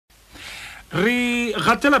Re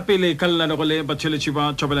gatela pele ka lelana go le batheletši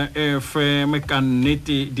ba Tabeng FM ka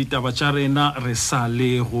nnete ditaba tša rena re sa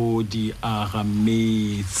le go di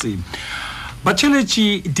agametse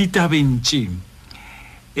batheletši ditabeng tše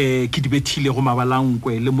ke di bethile go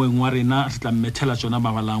mabalankwe le moeng wa rena re tla mmethela tšona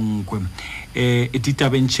mabalankwe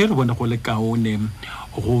ditabeng tše re bone go le kaone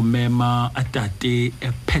go mema tate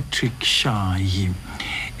Patrick Shayi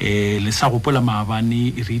le sa gopola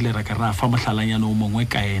maabane re ile ra ka ra fa mohlalanyana o mongwe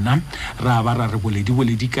ka ena ra ba ra re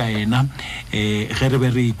boledi ka ena ge re be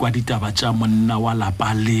re kwa ditaba tša monna wa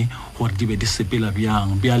lapale gore di be di sepela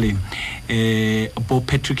bjang bjale bo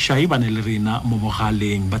Patrick Shayi ba ne le rena mo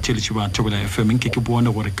mogaleng ba tsheletše ba Tabeng FM ke bone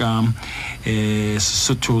gore ka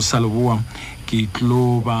Sesotho sa Leboa ke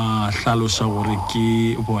tlo ba hlaloša gore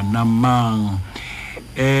ke bona mang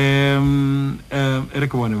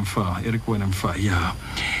Eric Wanenfa ya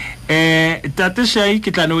tate Shayi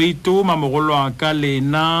ke tla no itoma mogolo ka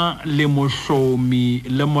lena le mohlomi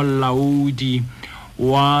le molaodi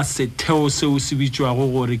wa setheo seo se bitswago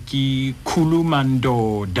gore ke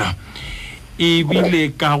khulumandoda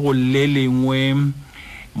ebile ka go le lengwe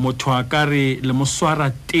motho a ka re le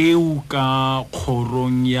moswara teu ka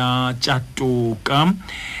kgorong ya tša toka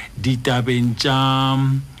ditabeng tša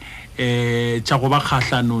go ba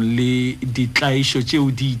kgahlano le ditlaišo tšeo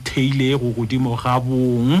di theile go godimo ga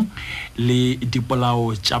bong le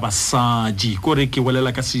dipolao tša basadi kore ke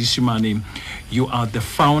bolela ka seesimane you are the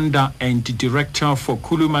founder and director for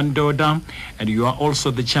Khulumandoda and you are also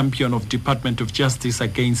the champion of Department of Justice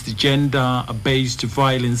against gender-based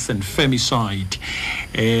violence and femicide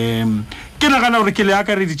ke nagana gore ke le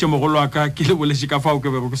akareditše mogolo wa ka ke le boletše ka fao ke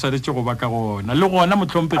be go sadetše go ba ka gona le gona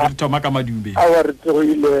motlhompe re thoma ka madube a re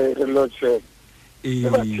tsoile re lotshe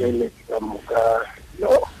ba tshele ka moka yo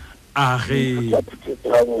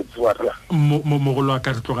mogolo wa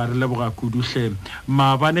ka re tloga re leboga kuduhle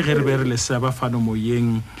maabane ge re be re le seba fano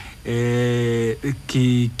moyeng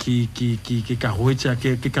ke ka hwetša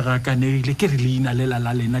ke ka gakanegile ke re leina lela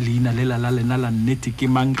la lena la nnete ke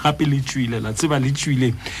mang gape le tswile la tseba le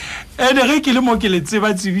tswile ene ge ke le mo ke le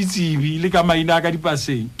tseba tsibitsibi le ka maina ka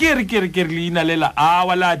dipaseng ke re leina lela a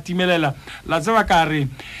wala timelela la tseba ka re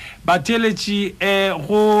batheletši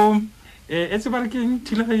go etse ba re ke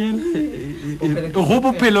ntile ga yena go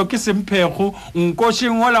bophelo ke semphego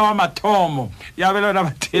nkošeng ola wa mathomo ya bela na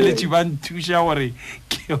batheletši ba nthuša gore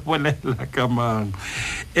ke bolela ka mang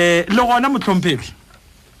le gona motlhomphedi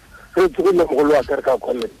re tsogile mogolo wa ka re ka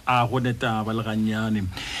kwale a go neta ba le gannyane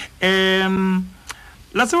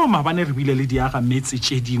la tsebo maabane re bile le diaga metse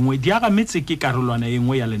tše dingwe diaga metse ke karolana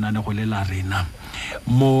engwe ya lenane go le la rena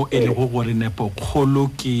mo e le go gore nepo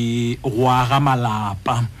kgolo ke go aga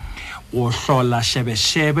malapa go hlola shebe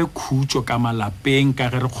khutšo ka malapeng ka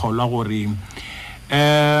ge re kgolwa gore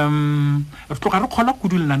re tloga re kgolwa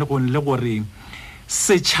kudu lenane go le gore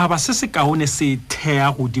setšhaba se se kaone se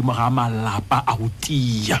thea godimo ga malapa a go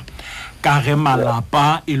tia ka ge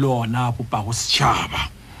malapa e le ona bopago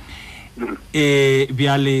setšhaba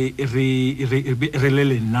bjale re le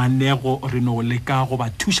lenanego re no leka go ba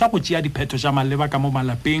thuša go tšea dipheto tša maleba ka mo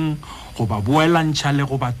malapeng go ba boelantšha le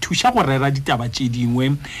go ba thuša go rera ditaba tše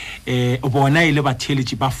dingwe bona e le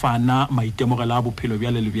batheletši ba fana maitemogelo a bophelo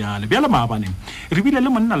bjale le bjale maabane re bile le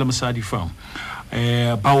monna le mosadi fao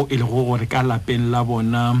bao e le go gore ka lapeng la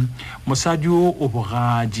bona mosadi o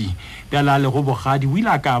bogadi bjala le go bogadi o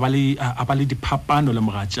ile a ka ba le diphapano le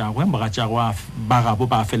mogatsagwe ba gabo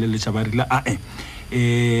ba feleletša ba rile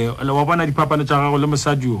le wa bona diphapano tša gago le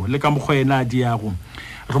mosadi o le ka mokgwena a diago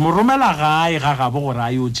re mo romela gae ga gabo gore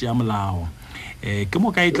a yo tšea molao ke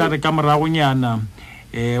mo ka e tla re ka moragonyana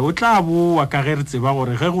o tla boa ka ge re tseba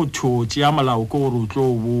gore ge go tšea molao ke gore o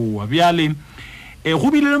tlo boa bjale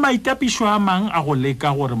go bile le maitapišo a mang a go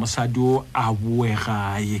leka gore mosadi o a boe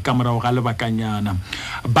gae ka morago ga lebakanyana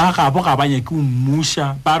ba gabo ga ba nyake o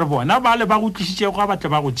mmuša ba re bona ba le ba go tlišitšego ga batle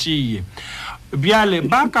ba go tšee bjale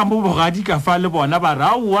ba ka mo bogadi ka fa le bona ba re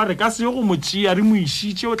aowa re ka se go mo tšea re mo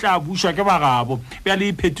išitše o tla bušwa ke ba gabo bjale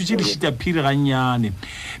e phetutše dišitaphiri gannyane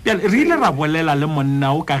bjale re ile ra bolela le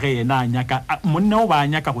monna o ka ge yena monna o ba a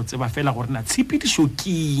nyaka go tseba fela gore na tshepedišo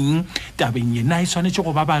keng tabeng yena e swanetše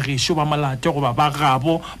go ba bagešo ba molate goba ba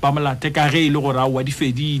gabo ba molate ka ge e le gore aowa di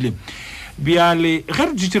fedile bjale ge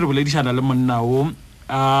re dutše re boledišana le monna o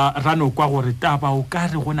ra no kwa gore taba o ka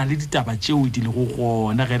re gona le ditaba tšeo di le go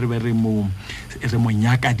gona ge re be re mo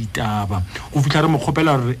nyaka ditaba go fihla re mo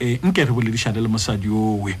kgopela gore nke re boledišana le mosadi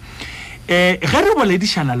owe ge re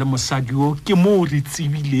boledišana le mosadi o ke mo re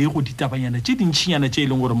tsebile go ditabanyana tše dintšhinyana tše e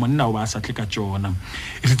leng gore monna o ba sa tle ka tšona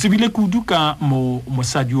re tsebile kudu ka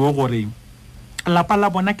mosadi o gore lapa la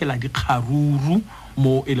bona ke la dikgaruru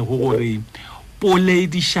mo e le go gore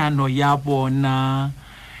poledišano ya bona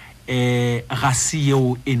ga se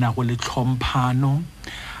yeo e nago le tlhomphano.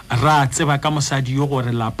 Ra tseba ka mosadi yo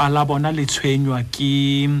gore lapa la bona le tshwenywa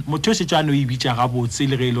ke motho se tsano e bitša ga botse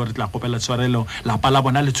le ge ile re tla kopela tshwarelo. Lapa la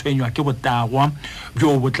bona le tshwenywa ke botagwa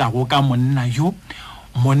bjo botlago ka monna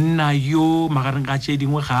yo magareng ga tše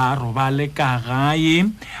dingwe ga a robale ka gae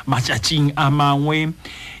matšatšing a mangwe.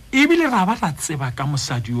 Ebile ra ba ra tseba ka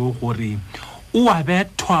mosadi yo gore o a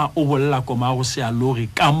bethwa o bolla koma go se aloge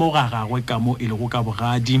ka mo ga gagwe ka mo ilego ka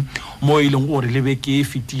bogadi mo ileng gore le be ke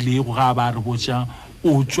fetile go ga ba re botša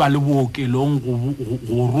o tswa le bookelong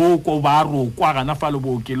go roko ba rokwa gana fa le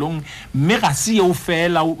bookelong mme ga se yeo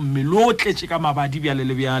fela mmele o tletše ka mabadi bjale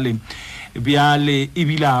le bjale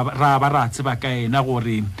ebile ra ba ra tseba ka ena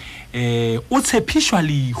gore o tshepišwa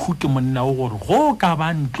lehu ke monna o gore go ka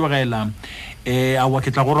ba ntlogela a wa ke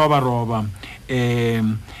tla go roba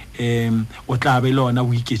o tla be lona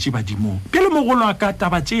o iketše badimong pele mogolo a ka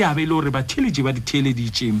taba tše ya be le gore batheletše ba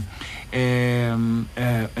ditheleditše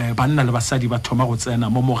banna le basadi ba thoma go tsena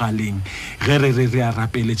mo mogaleng ge re a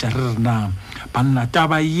rapeletša re na banna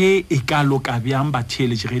taba ye e ka loka bjang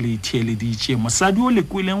batheletše ge le itheleditše mosadi o le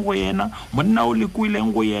kwileng go yena monna o le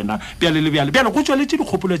kwileng go yena bjale le bjale go tšweletše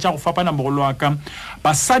dikgopolo tša go fapana mogolo wa ka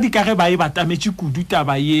basadi ka ge ba e batametše kudu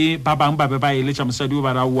taba ye ba bang ba be ba eletša mosadi o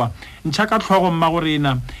ba raua ntšha ka tlhogo mma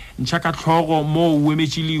gorena ntšha ka tlhogo mo o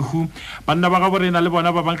emetše lehu banna ba ga borena le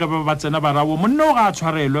bona ba bang ge ba tsena ba raua monna o ga a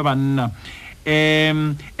tshwarelwe banna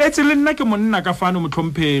etse le nna ke monna ka fano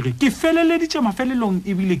motlhomphegi ke feleleditše mafelelong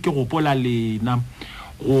ebile ke gopola lena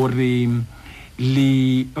gore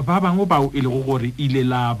le ba bangwe bao e lego gore ile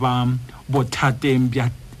la ba bothateng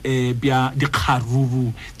bja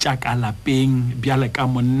dikgaruru tša ka lapeng bjale ka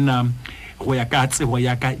monna go ya ka tsebo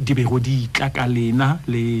ya ka di bego di tla ka lena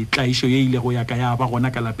le tlaišo ye ile go ya ka ya ba gona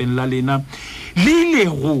ka lapeng la lena le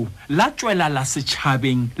ilego la tswela la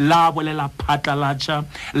setšhabeng la bolela phatlalatša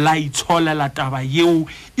la itsholela taba yeo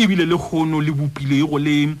ebile le kgono le bopilego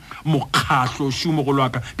le mokgatlo šomogolo wa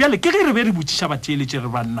ka bjale ke ge re be re botšiša batheeletše re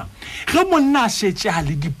banna ge monna a šetše a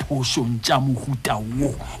le diphošong tša mohuta wo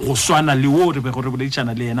go swana le wo re be gore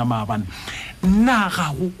boledišana le yena maabane nna ga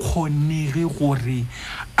go kgonege gore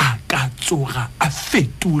a ka tsoga a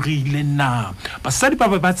fetogile na basadi ba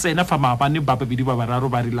ba tsena fa maabane ba babedi ba bararo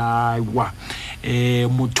ba ri lawa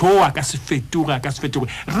motho a ka se fetoga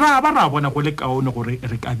ra ba ra bona go le kaone gore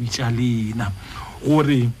re ka bitša lena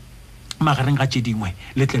gore magareng ga tše dingwe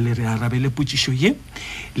le tle le re arabele potšišo ye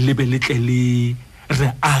le be le tle le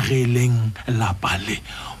re ageleng lapale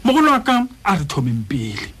mogolo wa ka a re thomeng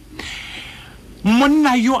pele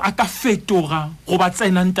monna yo a ka fetoga go ba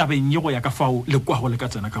tsenang tabeng ye go ya ka fao le kwago le ka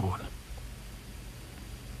tsena ka bona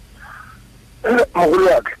mogolo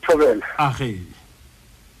wa ka thobela age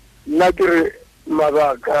nna ke re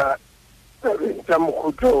mabaka tša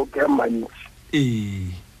mokgutlo ke a mantši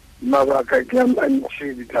mabaka ke a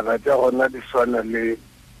mantši ditaba tša gona di swana le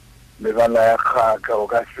mebala ya kgaka o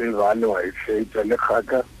ka se bale wa e fetša le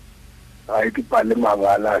kgaka ga e dipale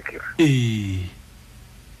mabala a kere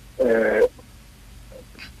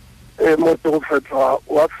motho go fetoga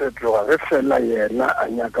wa fetoga ge fela yena a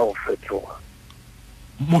nyaka go fetoga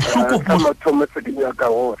ka mathomo tse di nyaka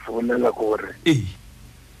go se bolela ke gore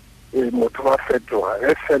motho wa fetoga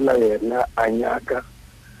ge fela yena a nyaka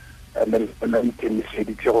la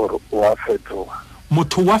ikemišeditše gore wa fetoga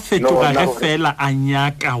motho wa fetoga ge fela a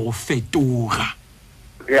nyaka go fetoga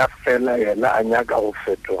ge fela yena a nyaka go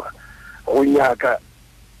fetoga go nyaka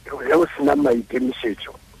ge o sena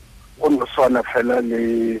maikemišetšo go no swana fela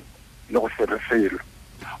le go serefelo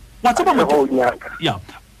wa tseba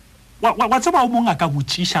o mongwe a ka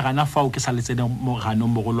botšiša gana fao ke sa letsene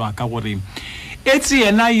ganong mogolo wa ka gore etse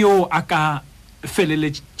yena yo a ka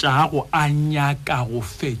feleletšago a nyaka go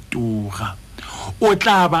fetoga o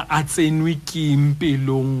tla ba a tsenwe ke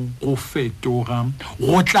mpelong go fetoga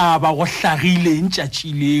go tla ba go hlagileng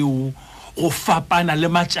tšatši leo go fapana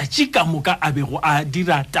le matšatši ka moka a bego a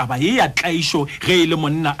dira taba ye ya tlaišo ge e le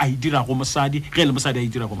monna a e dirago mosadi ge e le mosadi a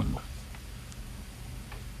e dirago monna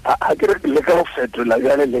a ke re le ka go fetola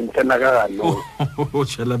bjale le ntsena ka gano o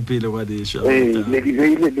tšwela pele wa dešwa le di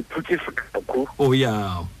beile le phuthiswa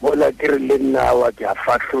mola ke re le nnawa ke a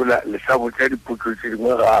fahlola le sa botsa dipotso tse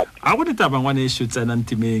dingwe gape a go ditaba ngwane ešo tsena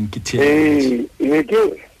ntemeng ke theletše ke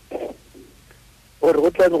gore go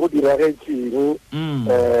tlabe go diragetseng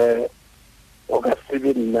o ka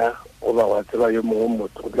sebe nna goba wa tseba yo mongwe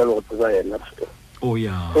motho go tlabe go tseba yena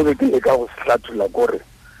so be ke le ka go se hlathola kore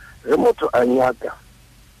ge motho a nyaka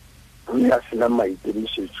o ya sena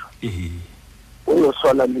maikemišetšo o no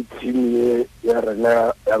swana le team ye ya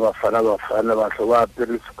rena ya bafana batlho ba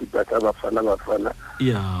apere sekipa tša bafana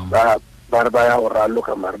ba re ba ya go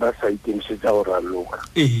raloka mare ba sa ikemisetsa go raloka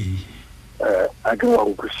a ke wa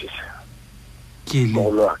utlwisisa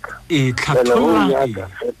mogolo wa ka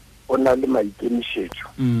o na le maikemišetšo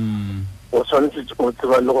o tshwanetse o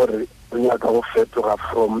tseba le gore o nyaka go fetoga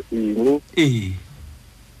from eng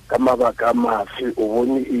ka mabaka a mafe o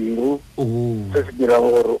bone eng se se dirang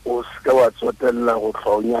gore o seke wa tsotelela go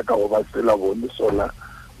tlhwa o nyaka go ba tsela bone sona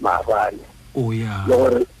maabane le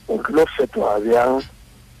gore o tlile go fetoga bjang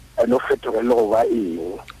ane o fetoge le go ba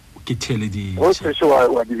eng go sese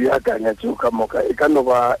wa di beakanya tseo ka moka e ka no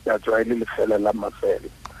ba ya tswa e le lefele la mafele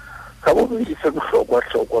ka bobedi se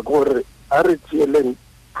bohlokwa-hlokwa ke gore a re tseeleng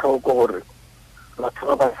tlhoko gore batho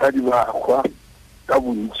ba basadi ba kgwa ka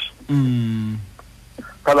bontši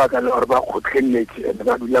ka baka le gore ba kgotlheletse ande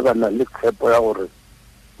ba dula ba nang le tshepo ya gore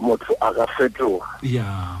motho a ka fetoga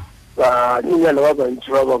banyenyane ba bantši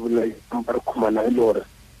ba ba bolaeng ba re khumana e le gore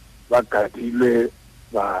ba katilwe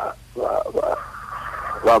ba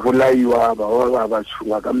bolaiwa ba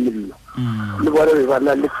tšhunga ka mello le bone ba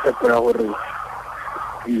na le tshepo ya gore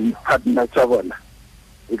di-partner tša bona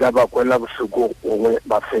e ka ba kwela bohloko gongwe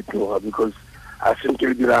ba fetoga because a se nke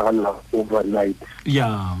e diragala overnight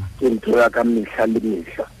ke ntho ya ka mehla le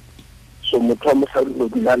mehla so motho wa mosadi o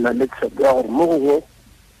dula na le tshepo ya gore mo gongwe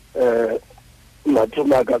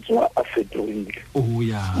mathomo a ka tswa a fetogile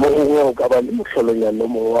mo gongwe o ka ba le mohlolonyane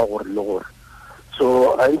mongwe wa gore le gore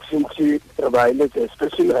so gantšintši re ba eletša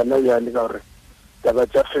especially gana bjale ka gore taba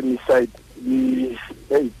tša femicide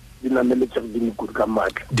di nameletse godimo kudu ka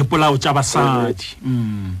maatla dipolao tša basadi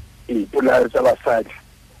polao tša basadi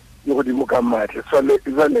di godimo ka maatla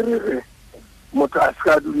jale re motho a se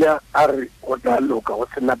ka dula a re go tla loka go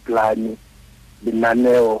sena plane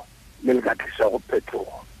lenaneo le le ka tlisa go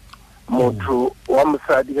phetogo motho wa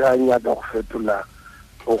mosadi ga a nyaka go fetola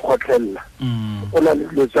go kgotlelela o na le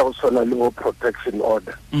dilo tša go swana le bo protection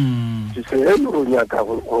order se se e le go nyaka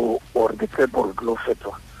gore ke tshepe gore ke lo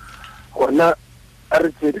fetoga gona a re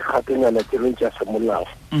tse dikgapenyana tse leng tša semolao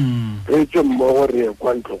re tswe mmogo re ye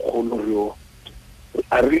kwa ntlokgolo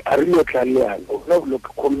a re yo tla leano gona bolo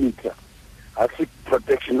ke committee a se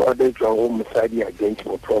protection order e tswang go mosadi against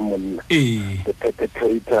motho wa monna the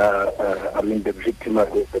perpetrator the victim of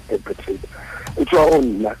the perpetrator e tswa go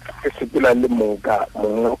nna ke sepela le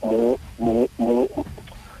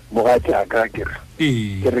mogatsagwe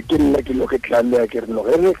ke re ke nna ke lo ke tlalea ke re no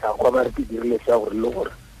ge re ga kwa ba re ke dirile sa gore le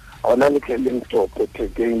gore ona le ke leng topo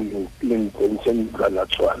tekeng leng pension la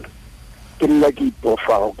tswana ke nna ke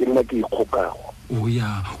ipofago ke nna ke ikgokago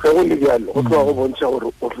ge go le bjalo go tloga go bontšha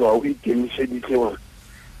gore o tloga o ikemišeditse gore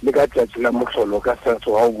le ka tšatši la mohlolo ka sa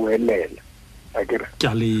tsoga o boelela akere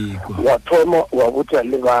wa thoma wa botša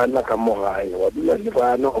le bana ka mogae wa dula le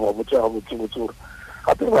bana wa botša ga botsebotse gore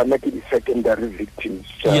gape bana ke di-secondary victims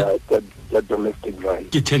tša domestic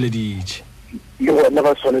violence ke theleditše le bona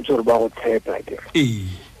ba tshwanetse gore ba go tshepa akere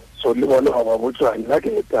so le bone ga ba botswa nna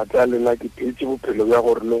ke tata lena ke phetse bophelo bja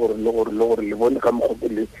gore le bone ka mokgope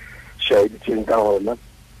le shaeditseng ka gona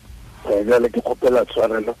jale ke kgopela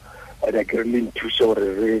tshwarelo ane ke re le nthuse gore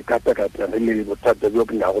re katakatane le bothata bjo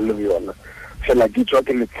ke nago le bjona fela ke tswa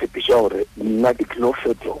ke le tshepiša gore nna ke tlilo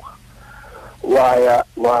fetoga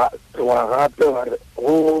wa gape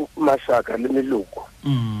go mašaka le meloko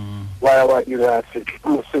wa dira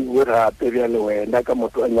setlamo gape bjale wena ka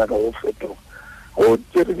motho a nyaka go fetoga go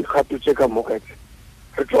tsere dikgato tše ka mokatse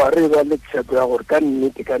re tloga re ba le tshepo ya gore ka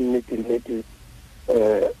nnete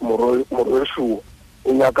morwešo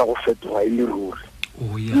o nyaka go fetoga e le ruri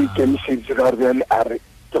ke ikemišeditše ka gore bjale a re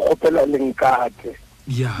ke kgopela le nkate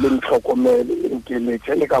le ntlhokomele le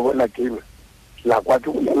nkeletše le ka bona kebe la kwa ke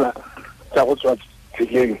bolela tša go tswa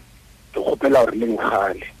tseleng ke kgopela gore le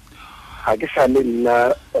nkgale ga ke sa le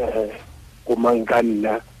nna komang ka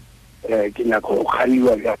nna ke nyaka go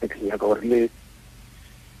kgaliwa bjale ke nyaka gore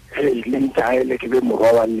le nthaele ke be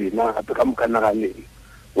morwa wa lena gape ka mokana ga lena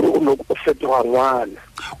gore o fetoga ngwana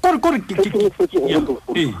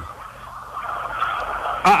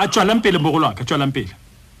a tswalang pele mogolo wa ka tswalang pele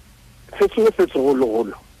se sengwe se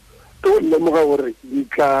segologolo ke o lemoga gore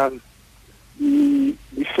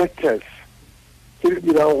di-factors tse di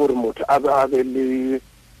dirang gore motho a be le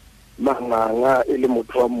manganga e le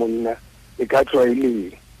motho wa monna e ka tswa e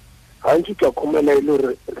leng gantsi ka khumela e le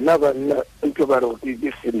gore rena banna ntho ba rego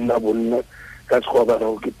ke senna bonna ka sekgowa ba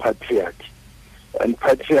rego ke patriarchy and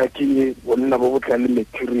patriarchy bonna bo botla le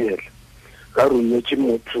material ka re o nyetse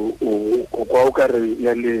motho o kwa o ka re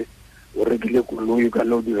ya le o rekile koloi ka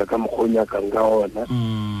le o dira ka mokgwa o nyakang ka ona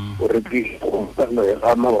o rekile kgompano e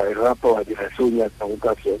gama wa e rapa wa dira se o nyakang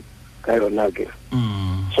ka sone ka yona kere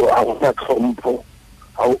so a gona tlhompho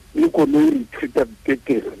le koloi e treata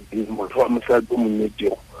betere motho wa mosadi o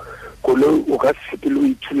monyetsego koloi o ka sepele o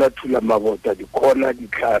ithula-thula mabota dikona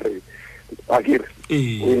ditlhare a kere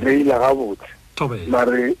o e reila gabotse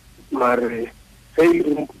mare ge e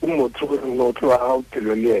le motho gore no tlo ga o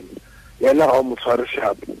telo le ene yena ga o mo tshware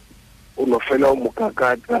shapo o no fela o mo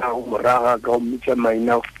kakata o mo raga ka o mmitsa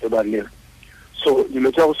maina o tebalere so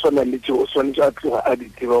dilo tsa go swana le tse o swanetse a tloga a di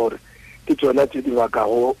tseba gore ke tsona tse di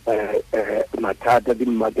bakago mathata di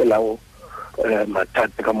mmakelago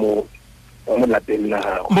mathata ka mo lapeng la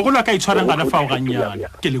gago mogolo a ka itshwarang gana fao gannyana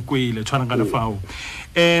ke le kwele tshwarang gana fao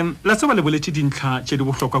la tseba le boletse dintlha tse di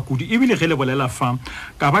bohlokwa kudu ebile ge le bolela fa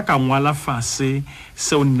ka ba ka ngwala fase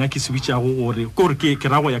seo nna ke se bitšago gore ke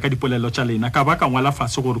ra go ya ka dipolelo tša lena ka ba ka ngwala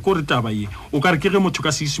fase gore kore taba ye o ka re ke ge motho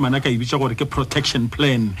ka seesimane ka e bitša gore ke protection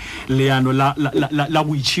plan leano la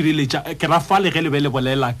go itšhireletša ke ra fa le ge le be le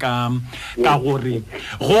bolela ka gore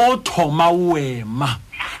go thoma oema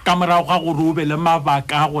ka morago ga gore o be le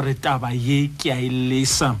mabaka a gore taba ye ke a e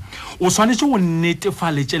lesa o swanetse go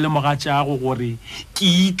netefaletše le mogatšago gore ke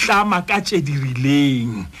itlama ka tše di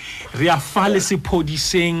rileng re a fa le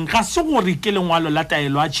sephodiseng ga se gore ke lengwalo la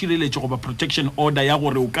taelo a tšhireletše goba protection order ya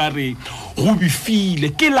gore o ka re go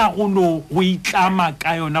bifile ke la gono go itlama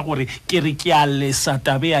ka yona gore ke re ke a lesa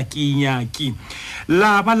tabe ya ke inyaki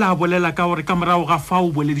la ba la bolela ka gore ka morago ga fa o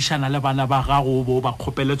boledišana le bana ba gago bo ba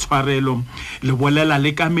kgopele tshwarelo le bolela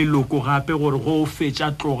le ka meloko gape gore go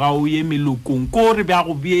fetša tloga o ye melokong ko re bja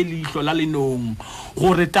go bie leihlo la lenong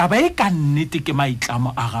gore taba e ka nnete ke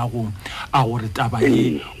maitlamo a gago a gore taba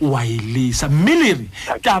ye o a e lesa mme le re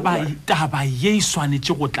taba ye e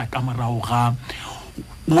swanetše go tla ka morago ga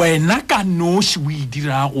wena ka noši o e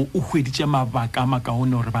dirago o hweditše mabaka a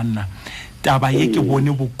makaone gore banna taba ye ke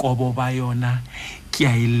bone bokobo ba yona ke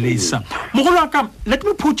a e lesa mogolo wa ka let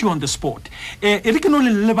me put you on the spot e re ke no le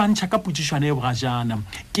lebantšha ka potšišwana e bogajana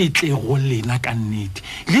ke tle go lena ka nnete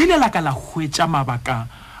le ile la ka la hwetša mabaka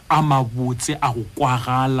a mabotse a go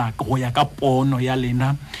kwagala go ya ka pono ya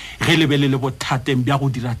lena ge le be le bothateng bja go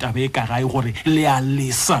dira tabe ka gae gore le a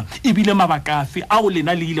lesa ebile mabaka afe ao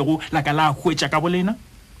lena le ile go la ka la hwetša ka bolena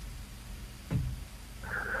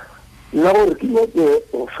nna gore ke moke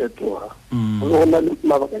o fetoga go na le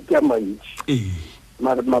mabaka ke a mantši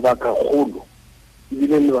mabaka kgolo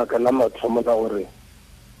ebile lebaka la mathomo la gore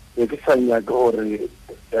e ke sa nyake gore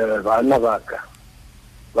bana baka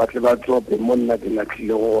ba tle ba tlope monna ke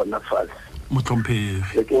latlhile go gona fase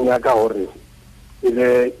motlhomphegi ke nyaka gore e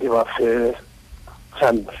ke ba fe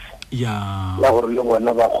chance ya gore le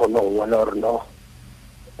bona ba kgone go bona gore no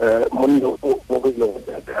monna o go ile go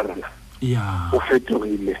takarela o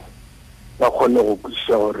fetogile ba kgone go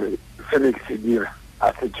kwešiša gore felix dira a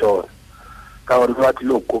se tšone ka gore ba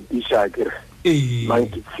tlile go kopiša kere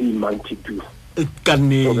monkey three monkey two ka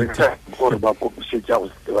nnete gore ba kopišetša go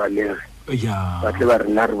se tebalege ba tle ba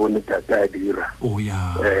rena re bone tata a dira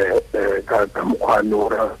ka mokgwane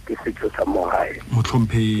gore ke setšo sa mogae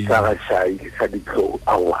motlhomphegi ka gašai ke sa ditlou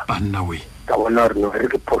aowa banna we ka bona gore no re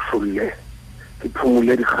ke phošolle ke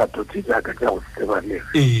phumole dikgato tse jaaka tša go se tebalege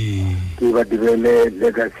ke ba direle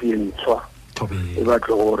legacy e ntshwa e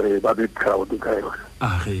batle gore ba be proud ka yona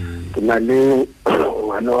ke na le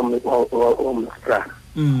ngwana wa mosetsana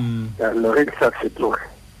jaanong ge ke sa fetoge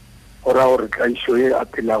go raya gore tlaišo e a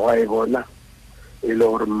phelago a e bona e le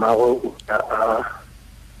gore mmago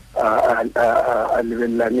a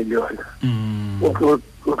lebelelane le yona o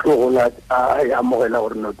tlo gola a e amogela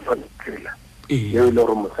gore no tswana tsela eo e le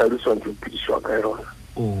gore mosadi o swantse o phedišwa ka yona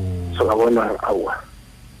so ka bona aowa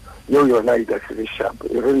eo yona e ka se le shapo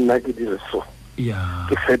e re nna ke dire so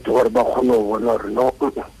ke fete gore ba kgone go bona gore no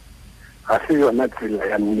ga se yona tsela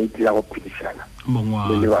ya nnete ya go phedišana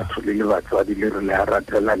le batswadi le re le a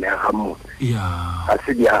ratela le aga motse ga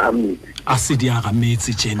se di aga metse a se di aga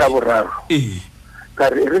metse ka boraro ka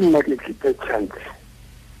re re nna ke tlhite chance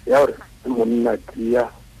ya gore monna tia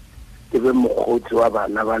ke be mokgotsi wa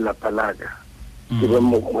bana ba lapa laka ke be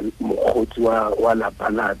mokgotsi wa lapa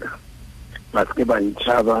laka ba se ke ba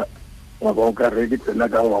ntšhaba wa ba o ka re ke tsena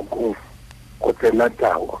ka ngwakong go tsena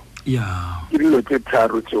tago ke dilo tse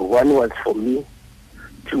tharo tseo one was for me,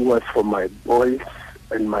 two was for my boys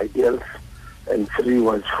and my girls, and three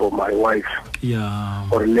was for my wife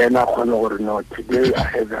gore le ena kgone gore no today I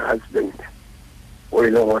have a husband o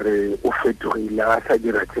ile gore o fetogile a sa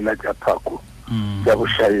dira tsela tša phako tša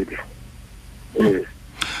bošaedi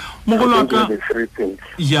mogolo ka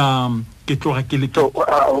ke tloga ke le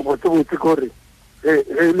botse gore ge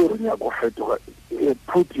e le gore nyako fetoga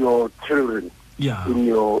put your children in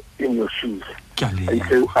your shoes. And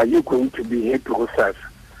say, are you going to be happy go sasa?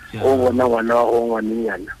 O bona ngwana wa go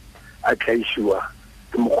ngwanenyana a tlaishiwa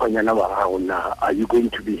ke mokgwanyana wa gago na, are you going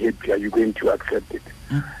to be happy, are you going to accept it?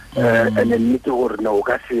 And then nnete gore na o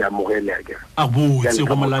ka se amogele akere a botse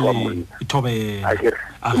go molaleng thobe akere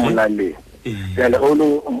ke molaleng jale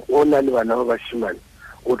o na le bana ba bashimane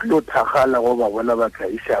o tlo thagala go ba bona ba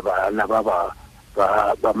tlaisa bana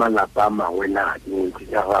ba malapa a mangwe na dintsi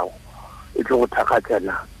tsa gago e tlo go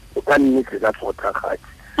thagatsana o ka nnete ka go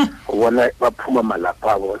thagatsana go bona ba phuma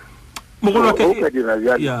malapa a bona mogolo wa ka dira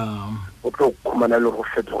ya o tlo khumana le go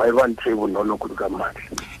fetoga e ba ntse e bonolo go ka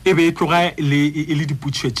matla e be tloga le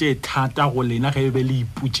diputšo tše thata go lena ge e be le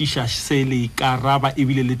iputšiša se le karaba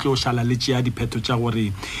ebile le tlo šala le tšea dipheto tša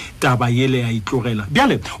gore taba yele ya itlogela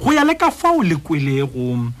bjale go ya le ka fao le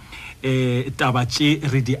kwelego taba tše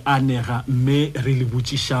re di anega mme re le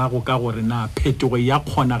botšišago ka gore na phetogo ya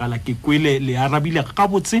kgonagala ke kwele le arabile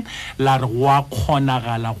gabotse la re go a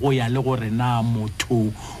kgonagala go ya le gore na motho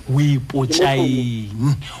o ipotša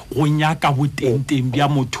eng go nyaka botenteng bja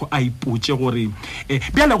motho a ipotše gore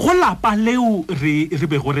bjale go lapa leo re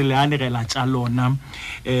be gore le anegela tša lona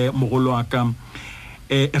mogolo wa ka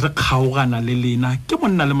re kgaogana le lena ke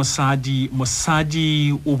monna le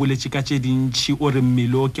mosadi o boletše ka tše dintši o re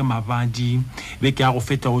mmele ke mabadi be ke a go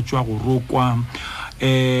feta go tšwa go rokwa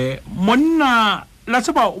monna la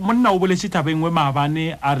tseba monna o boletše tabeng we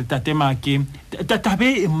maabane a re tatemake tabe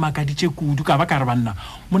e mmakaditše kudu ka ba ka re banna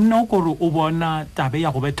monna o kore o bona tabe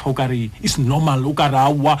ya go betha o kare is normal o kare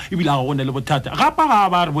awa ebile ga go ne le bothata gapa ga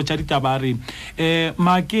ba re botša ditaba re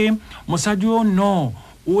make mosadi o no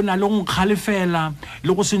o na le nkgalefela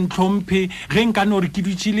le go se ntlhomphe ge nka no re ke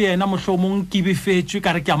dutse le yena mohlomong ke befetswe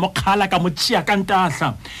ka re ke a mo kgala ka mo tšea ka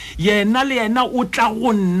ntahla yena le yena o tla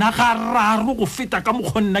go nna gararo go feta ka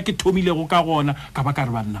mokgonna ke thomilego ka gona ka ba ka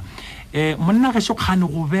re banna monna ge se kgane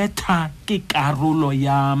go betha ke karolo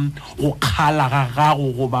ya go kgala ga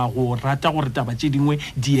gago go ba go rata gore taba tše dingwe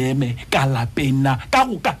di eme ka lapeng na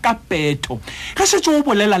ka petho ge se tšo o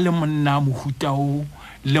bolela le monna mohuta o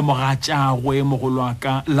le mogatsagwe mogolo wa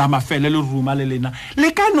ka la mafele le ruma le lena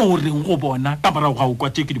le ka no reng go bona ka morago ga o kwa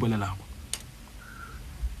tše ke di bolelago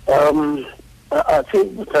a se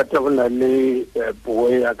bothata bo na le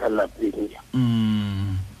bowe ya ka lapeng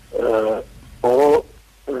o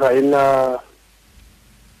ga ena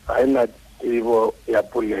tsebo ya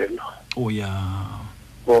polelo o ya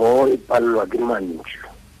bo e palelwa ke mantšu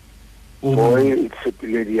bo e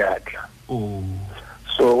tshepile diatla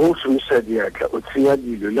so go šomiša diatla o tsenya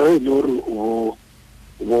dilo le ge e le gore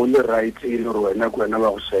o le right e le gore wena ke wena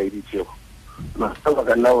ba go saeditšego masaba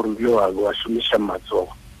ka nna gore bile wa šomiša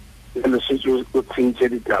matsogo jalo setse o tsentše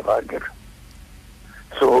ditaba kere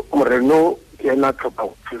so moreno ke ena tlhoka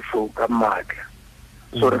go thuso ka maatla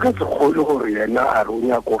so re ka se kgole gore yena a re o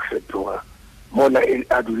nyaka go fetoga mola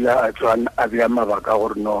a dula a tswa a beya mabaka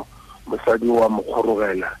gore no mosadi wa mo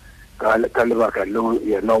kgorogela ka lebaka leo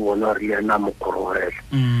yena o bona re le yena mo kgorogela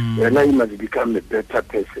yena he must become a better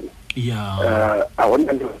person a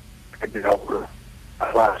gona le ka dira gore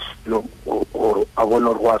a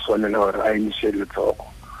bona gore go a swanela gore a emiše letsoko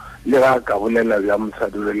le ga ka bolela bja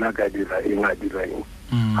mosadi le la ka dira eng a dira eng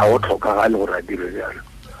ga go tlhokagale gore a dire bjalo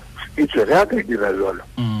itse ge a ka dira bjalo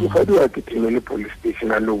mosadi wa ke thime le police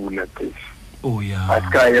station a le bula case a se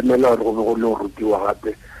ka emela gore go be go le go rutiwa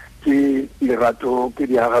gape ke lerato ke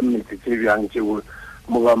diaga metse tse bjang tšeo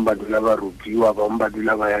mo bangwe ba dula ba rutiwa bangwe ba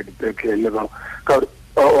dula ba ya dipetlele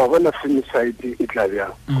wa bona femicide e tla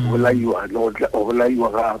bjang go bolaiwa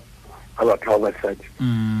ga batho ba basadi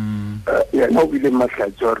yena o bile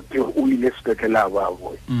mahlatse gore ke o ile sepetlele a ba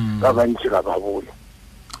boe ba bantši ga ba bole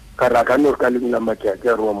ka ra ka no ka lengla matšatši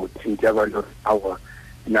a re wa mothintši a ba le gore awa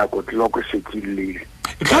nako tloko setšilele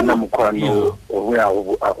kana mokhwano o ya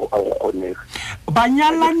go kgonega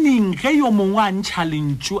banyalaneng ge yo mongwe a ntšha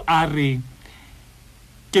lentšu a re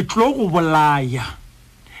ke tlo go bolaya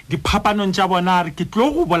diphapanong tša bona a re ke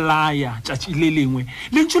tlo go bolaya tšatši le lengwe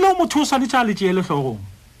lentšu leo motho o swanetše a le tšee lehlogong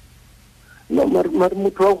no mare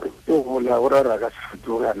motho wa go bolaya o rara ka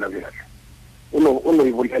sefetogana bjale o no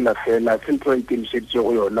e bolela fela se ntho a ikemišeditše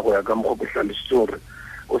go yona go ya ka mokgo kehlalošitše gore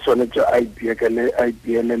o swanetše a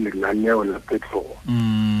ipeele lenaneo la petlogo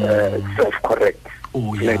self-correct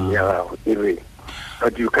plan ya gago e reng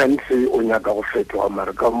but you can't say o nyaka go fetoga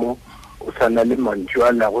mare ka mo o sana le mantšu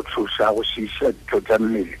a la go tshoša go šiša ditho tša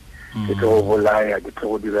mmele ke tlo go bolaya ke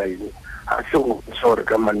tlo go dira eng ga se go gore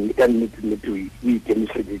ka nnete o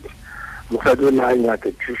ikemišeditše mosadi o na a nyaka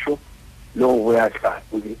thušo le go boya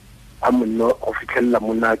tlhaole a monno go fitlhelela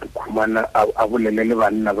monna ke khumana a bolele le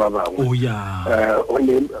banna ba bangwe o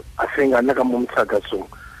ne a sengana ka mo motlhakasong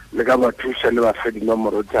le ka ba thusa le ba fe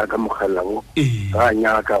dinomoro tsa ka mogalago ga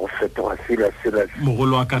nyaka go fetoga serious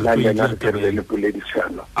mogolo wa ka la lena re le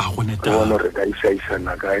poledisano a go neta bona re ka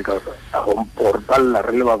isaisana ka a go mpalla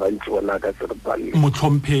re le ba bantsi bona ka se re palle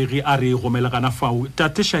motlhomphegi a re gomela kana fao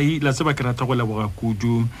tate shai la tseba ke rata go leboga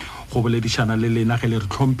kudu go boledishana le lena ge le re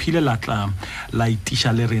tlhomphile la tla la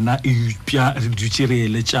itisha le rena ipya re dutse re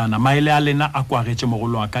le tsana maele a lena a kwagetse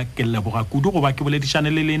mogolo wa ka ke leboga kudu go ba ke boledishane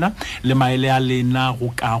le lena le maele a lena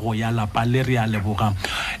go kago ya lapa le re a leboga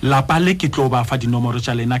lapa le ke tlo ba fa dinomoro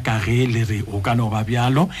tsa lena ka ge le re o ka no ba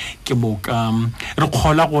bjalo ke moka re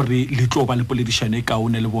kgola gore le tlo ba le poledishane ka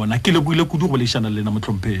one le bona ke le buile kudu go boledishana le lena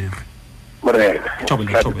motlhomphegi Morena,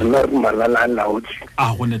 malala laoji.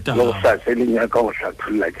 Ah, go neta. Lo sa se le nya ka go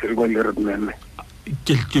hlathulla ke re go le re meme.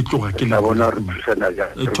 Ke tloga ke la bona re tsena ja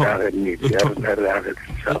ka re ni ya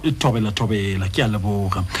re tobela ke a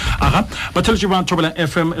leboga aga batholoji ba tobela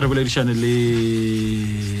FM re boledishane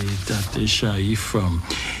le tate Shaif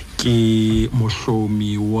ke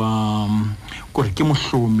mohlomi wa gore ke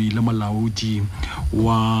mohlomi le molaodi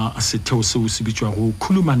wa setheo se o se bitswa go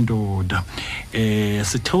khulumandoda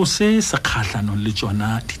setheo se se kgahlano le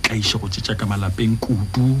tsona ditlaiše go tšetša ka malapeng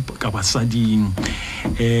kudu ka basading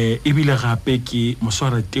ebile gape ke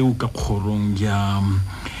moswarateu ka kgorong ya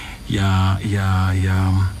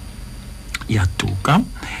toka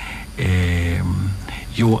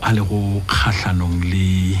yo a le go kgahlano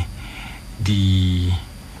le di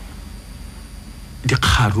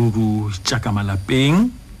kharuru tša ka malapeng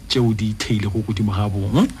tšeo di theile go godimo ga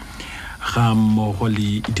bong ga mmogo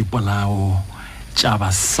le dipolao tša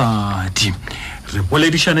basadi re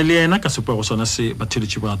boledišane le yena ka sepego sona se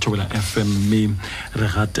batheletši ba thobela FM mme re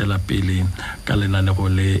gatela pele ka lenanego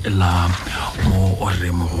le la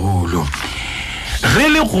Moremogolo re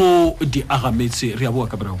le go di agametse re a boa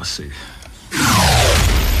ka borego bose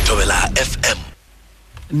thobela FM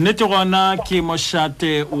nnete gona ke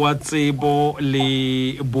mošate wa tsebo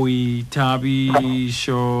le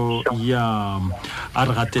boithabišo ya a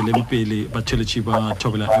re gateleng pele batheletši ba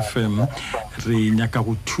thobela FM re nyaka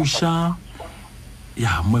go thuša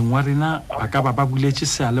ya moeng wa rena ba ka ba buletše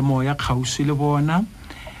sealemoya kgauswi le bona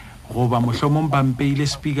goba mohlomong ba mpeile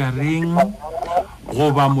speakereng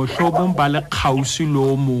goba mohlomong ba le kgauswi le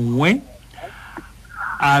o mongwe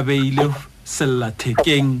a beile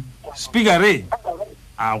sellathekeng speakereng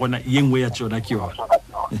a gona yengwe ya tsona ke yona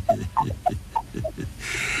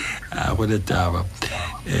a go letaba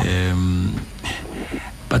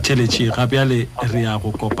batheletši ga bjale re ya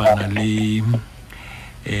go kopana le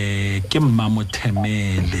ke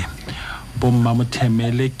Mmamothemele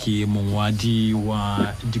Mmamothemele ke mongwadi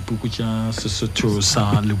wa dipuku tša Sesotho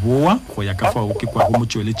sa Lebowa go ya ka fao ke kwa go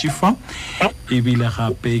motšweletši fa ebile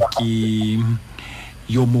gape ke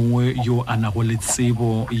yo mongwe yo a nago le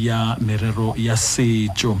tsebo ya merero ya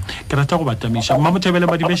setšo ke rata go batamiša Mmamothemele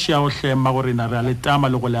madibešia o hlema gore na re a letama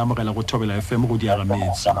le go le amogela go thobela FM go Diaga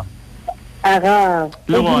metse aga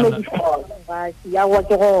le gona ya wa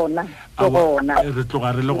ke gona re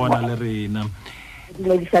tloga re le gona le rena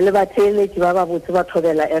le le batheletši ba ba botse ba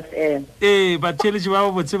thobela FM batheletši ba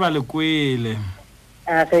ba botse ba le kwele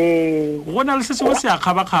go na le se sengwe se a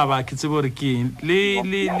kgaba-kgaba ke tsebe gore ke le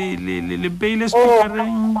mpeile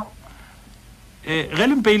speakereng ge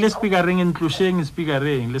le mpeile speakereng entlošeng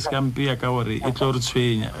speakereng le se ka mpea ka gore e tlo re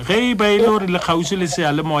tshwenya ge e ba ile gore le kgauswi le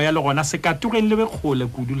sealemoya le gona se katogeng le be kgole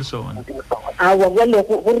kudu le sona awa bjale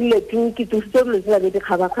gore le ke tusitse gore le se babe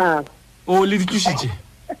dikgaba-kgaba o le di tusitše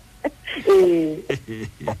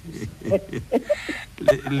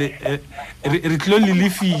re tlo le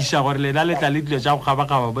lefiša gore lena le tla le dilo tša go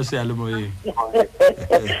kgaba-kgaba bo sealemoyeng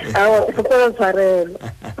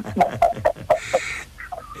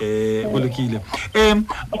go lokile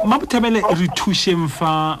Mmamothemele re thušeng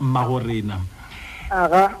fa mmagorena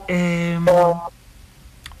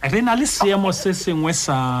re na le seemo se sengwe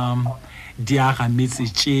sa Diaga metse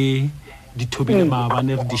tše di thobile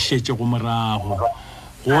maabane re di šetše go morago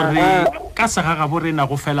gore ka segaga borena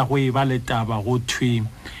go fela go e ba le taba go thwe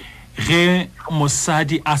ge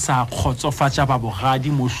mosadi a sa khotsofatša ba bogadi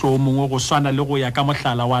mohlomongwe go swana le go ya ka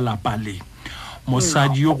mohlala wa lapa le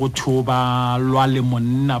mosadi yo go thoba lwa le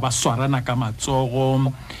monna ba swarana ka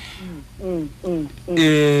matsogo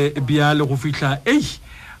bjale go fihla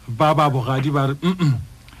ba bogadi ba re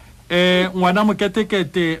ngwana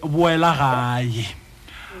moketekete boela gae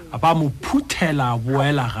ba mo phuthela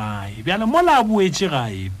boela gae bjale mola a boetše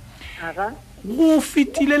gae go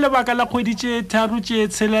fitile lebaka la kgwedi tše tharo tše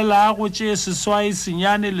tselelago tše seswai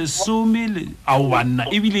senyane lesome ao banna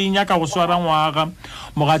ebile e nyaka go swara ngwaga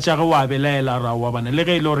mogatsagwe wa belaela ra wa bana le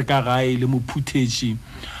ge e le gore ka gae le mophuthetši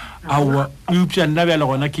awa upša nna bjale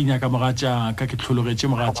gona ke nyaka mogatšaka ke tlhologetše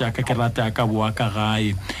mogatšaka ke rata ka bowa ka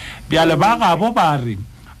gae bjale ba gabo ba re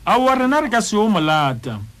aowa rena re ka seo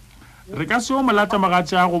molata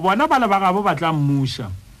mogatšago bona bale ba gabo ba tla mmuša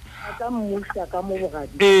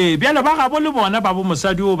bjale ba gabo le bona ba bo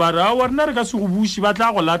mosadi o ba re aowa rena re ka se go buši ba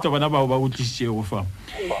tla go lata bona bao ba go tlišitšego fa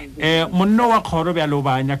monna wa kgoro bjale o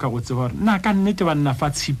ba nyaka go tseba gore nna ka nnete ba nna fa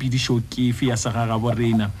tshepedišo kefe ya segagabo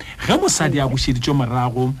rena ge mosadi a bušeditšwe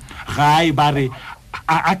morago gae ba re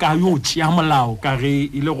a ka yo tšea molao ka ge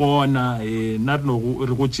e le gona nna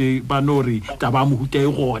re gotše ba no re taba mohuta e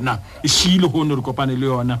gona e šile go no re kopane le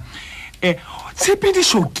yona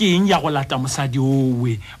tshepedišo keng ya go lata mosadi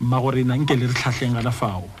owe mmagorena nke le re tlhatlheng ga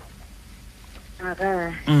lefao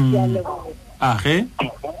age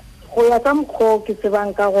go ya ka mokgwa ke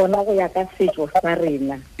tsebang ka gona go ya ka setso sa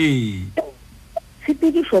rena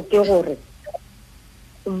tshepedišo ke gore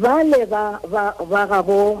vale ba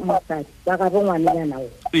gabo mosadi ba gabo ngwanenyana o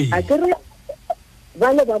a kere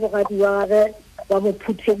vale ba bogadi wa ge ba mo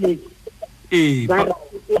phutheletse ba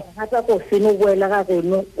ga ko seno boela ga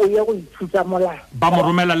geno o ye go ithuta molao ba mo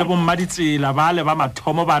romela le bommaditsela ba le ba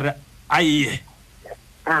mathomo ba re aye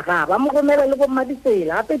aga ba mo romela le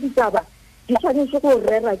bommaditsela gape ditaba di tshwanetse go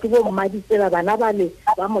rera ke bommaditsela bana bale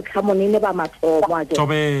ba motlhamonene ba mathomo a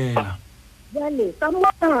tobela jale ka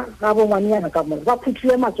mona ga bongwanenyana ka mona ba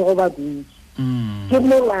phuthile matsogo ba dutse ke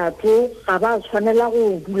molato ga ba tshwanela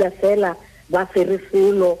go dula fela ba fere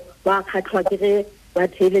selo ba kgatlhwa ke ge ba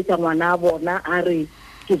theeletša ngwana a bona a re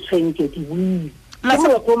ke tshwenke ke buile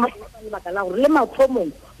lebaka la gore le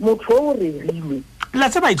mathomong motho o rerilwe la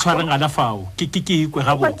tse ba itshwareng gana fao ke ikwe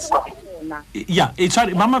gabotse ya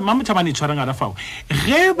mama thabane itshwareng gana fao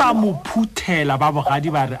ge ba mo phuthela ba bogadi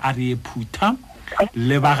ba re a re e phutha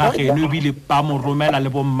le ba gageno ebile ba mo romela le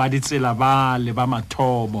bommaditsela ba le ba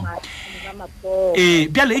mathomo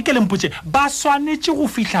bjale e ke lempotse ba swanetše go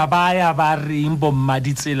fihla ba ya ba reng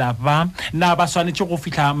bommaditsela ba na ba swanetše go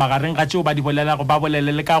fihla magareng ga tšeo ba di bolelago ba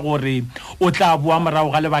bolelele ka gore o tla boa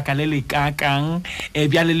morago ga lebaka le le kakang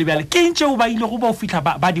bjale le bjale ke ntšeo ba ile go ba o fihla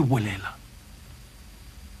ba di bolela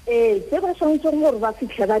tse ba swanetše gore ba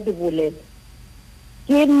fitlhe ba di bolela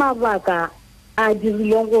ke mabaka a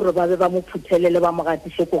dirileng gore ba be ba mo phuthelele ba mo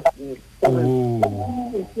gatiše kogole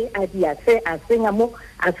a di a senya mo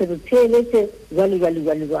a se re theeletse jwale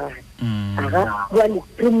aga jwale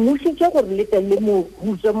re mmušitše gore le teng le mo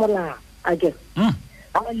butse molao a kere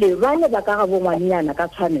le bale ba ka ga bongwanenyana ka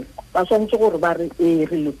tshwanelo ba tshwanetse gore ba re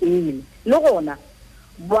re lepele le gona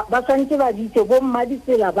ba tshwanetse ba ditse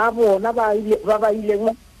bommaditsela ba bona ba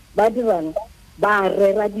ileng ba dirang ba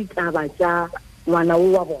rera ditaba tša ngwana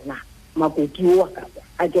o wa bona makoti o ka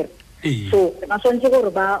a kere so ba tshwanetse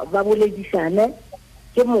gore ba boledisane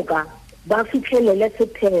ke moka ba fitlhelele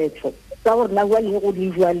sephetho sa gore na jwale go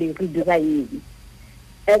di jwale re dira eng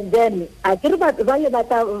and then a kere bale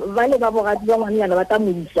ba bogadi ba ngwanenyana ba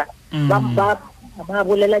tamoisa ba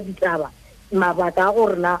bolela ditaba mabaka a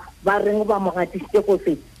gore na ba reng ba mogatisitse go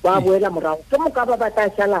se ba boela morago ke moka ba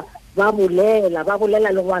batashala ba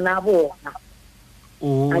bolela le ngwana a bona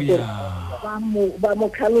ba mo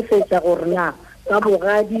tlhalosetsa gore na ka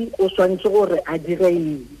bogadi o swantse gore a dire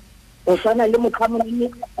eng o tshwana le motlhamonene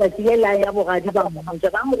tsatsi le la ya bogadi ba mmotsa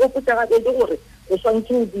ba mo gopotsa gabedi gore o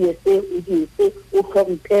swantse o diese o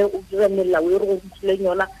tlhomphe o dire melao e re go butlileng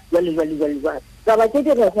yona jwale taba tse di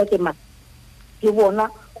rekwa ke bona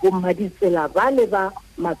bommaditsela ba le ba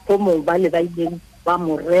mathomong ba le ba ileng ba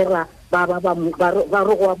morera ba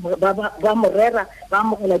morera ba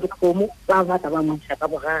mogela dikgomo ba batla ba montšha ka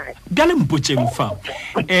bogadi bjale mpotšeng fa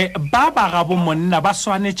ba ga bo monna ba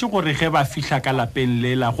swanetše gore ge ba fihla ka lapeng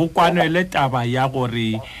lela go kwanele taba ya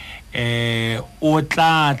gore o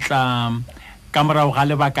tla ka morago ga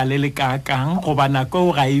lebaka le le kakang goba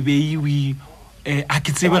nako ga e beiwe a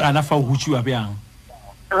ke tsebe gana fa o hutsiwa bjang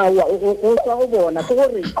awa o tswa go bona ke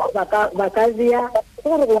gore ba ka dia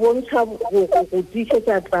gore go bontšha go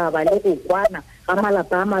tišetša taba le go kwana ga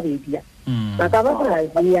malapa a mabedi ba ka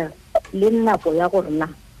ba dia le nako ya gore na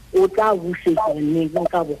o tla bušetša neng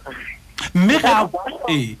ka bogadi mme ga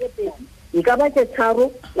e ka ba tše tharo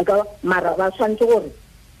mara ba tshwanetse gore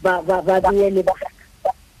ba beele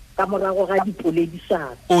ka morago ga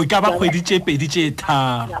dipoledisano o ka ba kgwedi tše pedi tše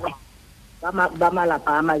tharo ba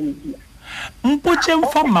malapa a mabedi mpotšeng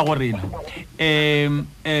fa mmagorena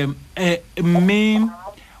mme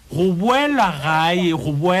go boela gae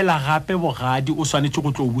go boela gape bogadi o swanetše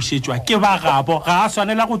go tlo bušetšwa ke ba gabo ga a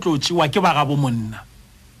swanela go tlo tšewa ke ba gabo monna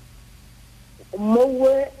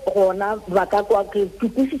mowe gona ba ka kwa ke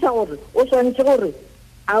kwešiša gore o swanetše gore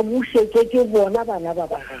a bušetšwe ke bona bana ba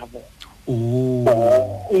gabo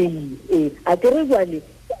a kere jwale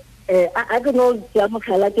a ke no ya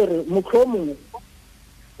mokhala ke re motlhomo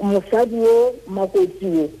mosadi o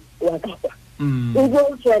makotsi wa ka o go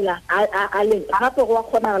tswela a le gape go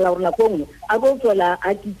khona la rona kongwe a go tswela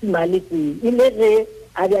a kitsimale le ile re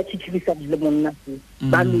a ya tshitshisa le monna se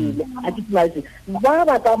ba mele a kitsimale ba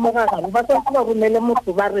ba ta mo ga ba sa ba go nele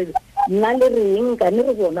motho ba re nna le reng ka ne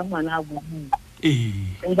re bona ngwana a bo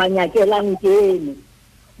ba nyakela nkene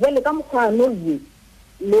bele ka mokgwano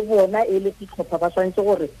le bona e le tlhopha ba swantse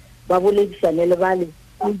gore ba boledisane le bale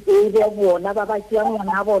e be bona ba ba tsia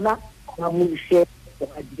ngwana bona ba mo ise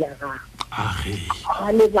ga diaga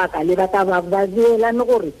le baka le bata ba zela no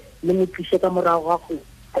gore le mo thuse ka morago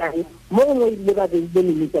ga go mo mo ile ba be le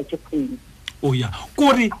le tsa tshepeng o ya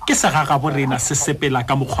kore ke sa ga borena se sepela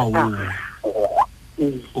ka mokgwa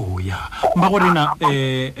o ya ba gorena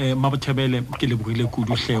mabothebele ke le bogile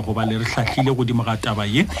kuduhle go ba le re hlahlile go di mogataba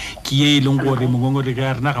ye ke ye leng gore mongwe re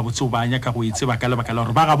ga rena ga botse o banya ka go itse ba ka le bakala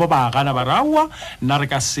gore ba ga bo ba gana ba rawa nna re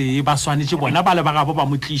ka se ba swanetse bona ba le ba ga bo ba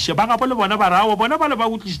motlishe ba ga bo le bona ba rawa bona ba le ba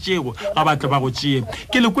utlishitsego ga batle ba go tšee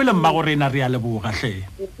ke le kwele mma gorena re ya le boga hle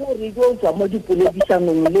re go tswa mo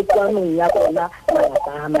dipoledisanong le twanong ya bona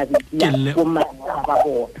ba mabedi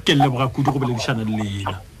ke le boga kudu go beledisana le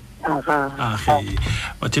lena okay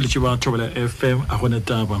batheletse ba Thobela FM a gone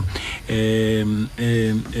taba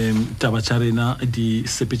taba tsarena di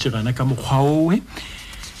sepetšegana ka mokgwaowe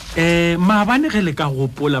maabane ge le ka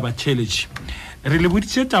gopola batheletse re le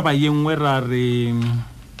boditse taba yengwe ra re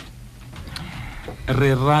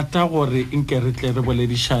rata gore nke re tle re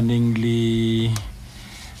boledišaneng le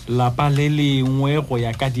lapa le lengwe go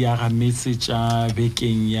ya ka diaga metse tša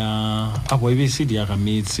bekeng ya a boebese diaga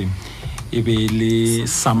metse ebe le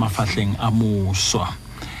samafahleng a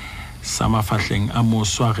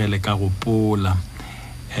moswa ge le ka gopola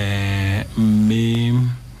mme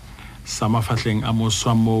samafahleng a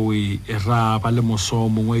moswa mo ra ba le moso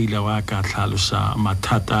mongwe ile wa ka tlhalosa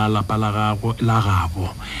mathata lapa la gabo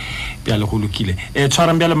bja le go lokile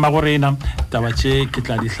tshwarang bja le mmagorena taba tše ke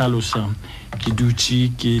tla di tlhalosa ke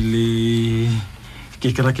dutse ke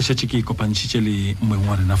kra ke šetše ke ikopantšitše le mongwe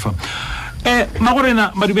wa rena fa magorena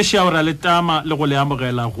madubeši a ora le tama le go le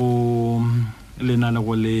amogela go lenane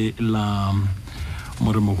go le la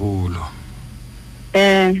Moremogolo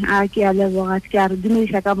a ke a leboga ke a re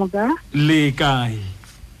dumediša ka moka le kae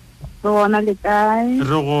re gona le kae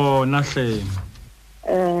re gona hle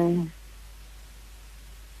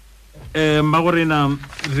magorena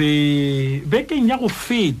re bekeng ya go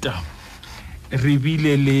feta re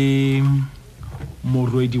bile le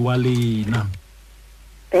morwedi wa lena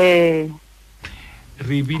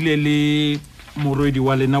re bile le morwedi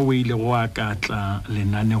wa lena o ile go akatla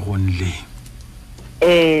lenanegong le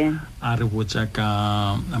a re botsa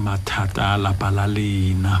ka mathata a lapa la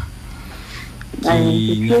lena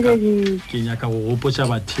ke nyaka go gopotsa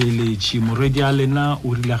batheletši morwedi a lena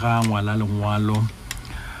o rile ga a ngwala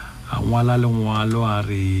lengwalo a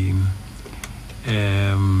re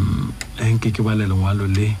enke ke ba le lengwalo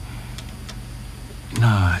le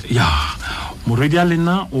na ya moredi a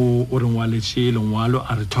lena o re ngwaletše lengwalo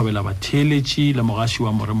a re thobela batheletši le mogaši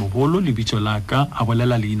wa Moremogolo le bitso la ka a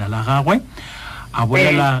bolela leina la gagwe a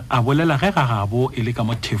bolela ge gagabo e le ka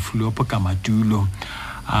mo Theflopo ka madulo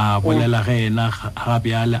a bolela ge ena ga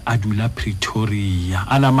bjale a dula Pretoria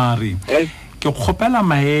a namare ke kgopela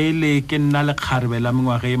maele ke nna le kgarebe la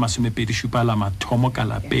mengwaga e 27 la mathomo ka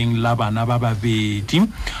lapeng la bana ba babedi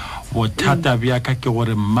bothata bja ka ke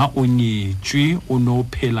gore mma o nyetšwe o no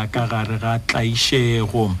phela ka gare ga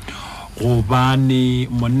tlaišego gobane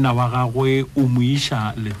monna wa gagwe o mo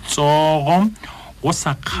iša letsogo go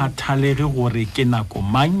sa kgathalege gore ke nako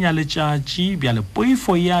mang ya letšatši bjale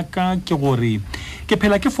poifo ya ka ke gore ke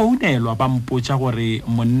phela ke founelwa ba mpotša gore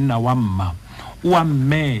monna wa mma o a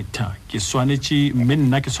mmetha ke swanetše mme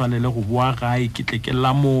nna ke swanele go boa gae ke tle ke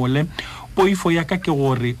lamole poifo ya ka ke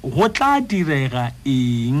gore go tla direga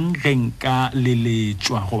eng ge nka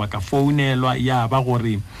leletswa goba ka founelwa ya ba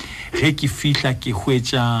gore ge ke fihla ke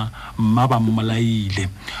hwetša mma ba mmolaile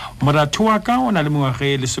moratho wa ka o na le mengwaga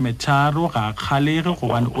e 13 ga a kgalege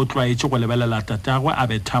gobane o tlwaetše go lebelela tatagwe a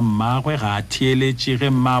betha mmagwe ga a theeletše ge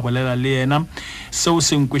mma a bolela le yena seo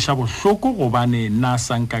se nkweša bohloko gobane nna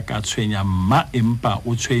sa nka ka tshwenya mma empa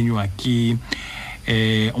o tshwenywa ke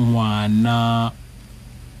ngwana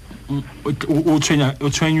o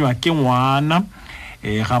tshwenywa ke ngwana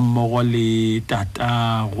ga mmogo le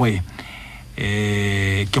tatagwe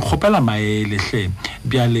ke kgopela maele hle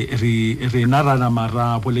bjale re na rana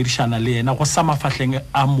mara boledišana le yena go sa mafahleng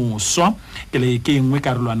a moswa ke engwe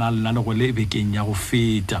karolana lena le go le bekeng ya go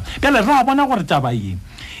feta bjale re a bona gore taba ye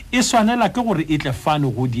e swanela ke gore e tle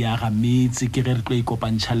fane go Diaga metse ke ge re tlo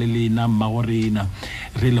ikopantšha le lena mmagorena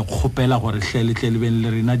re le kgopela gore hle le tle le beng le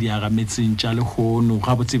rena Diaga metseng tša lehono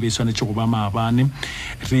ga botse be swanetše go ba maabane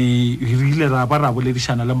re ile ra ba ra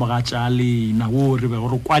boledišana le mogatša lena o re be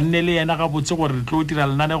gore kwanne le yena ga botse gore re tlo dira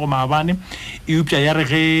lenane go maabane e upša ya re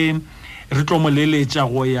ge re tlo moleletša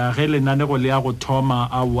go ya ge lenane go le ya go thoma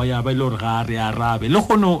a wa ya ba ile gore ga re arabe le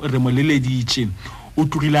gono re moleleditše o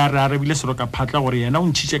tlogile a re arabile selo ka phatla gore yena o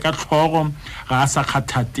ntšhitše ka tlhogo ga a sa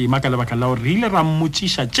kgatha tema ka lebaka la gore re ile ra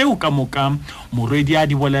mmotšiša tšeo ka moka morwedi a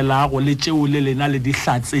di bolelago le tšeo le lena le di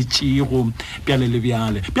hlatsetšego bjale le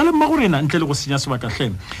bjale mmagorena ntle le go senya sebaka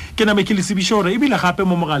hle ke name ke le tsebiše gore ebile gape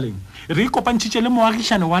mo mogaleng re ikopantšhitše le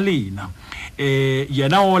moagišane wa lena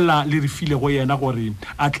yena ola le re file go yena gore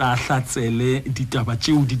a tla hlatsele ditaba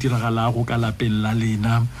tšeo di diragalago ka lapeng la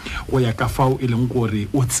lena go ya ka fao e leng gore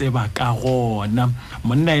o tseba ka gona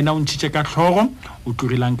monna yena o ntšhitše ka tlhogo o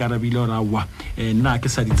tlogilang karabile gore awa nna ke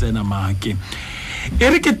sa di tsena make e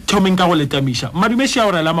re ke thomeng ka go letamiša madumeši a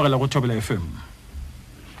gore le amogela go Thobela FM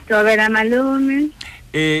Thobela malome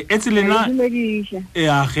etse lena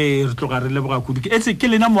age re tloga re leboga kudu etse ke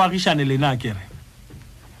lena moagišane lena kere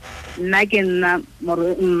nna ke nna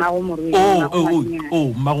mmago morwedi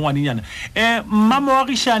mmago ngwanenyana mma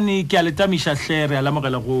moagišane ke a letamiša hle re a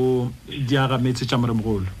lamogela go Diaga metse tša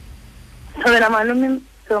Moremogolo Thobela malome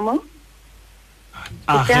somo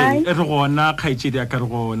age re gona kgaetšedi ya ka re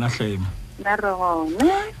gona hlema na re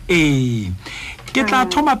gona ke tla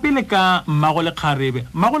thoma pele ka mmago le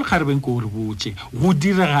kgarebeng ko re botse go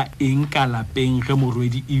direga eng ka lapeng ge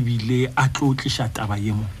morwedi ebile a tlo tliša taba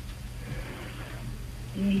ye mo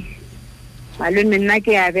malome nna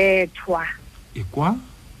ke a bethwa ekwa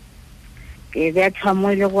ke bethwa mo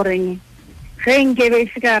le goreng ge nke be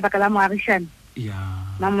se ka baka la moagišane ya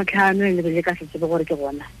mamotlhano le be le ka se tsebe gore ke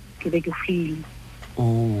gona ke be ke hwile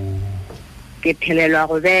ke phelelwa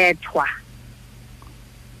go bethwa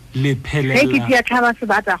le ge ke tia tlhaba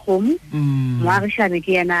sebata kgomo moagišane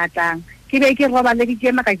ke yena a tlang ke be ke robale ke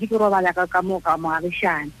tšema ka ke robala ka moka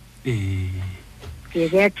moagišane ke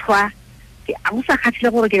bethwa a go sa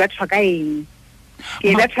kgatlhile gore ke bethwa ka eng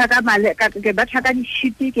ke bethwa ka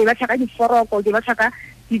di-shiti ke bethwa ka diforoko ke bethwa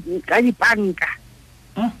ka dipanka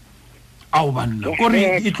ao banna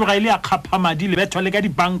kore e tloga ile a kgapha madi le bethwa le ka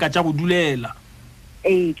dibanka tša go dulela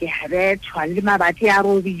ke bethwa le mabati a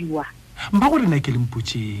robiwa mba gore na ke le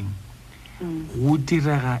mpotšeng go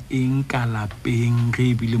direga eng ka lapeng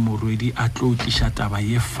ge ebile morwedi a tlo tliša taba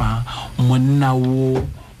ye fa monna wo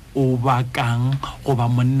o bakang goba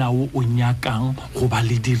monna wo o nyakang goba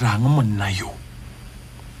le dirang monna yo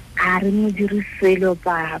a re mo diriselo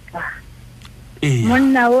papa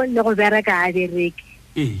monna wo le go bereka a bereke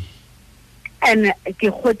and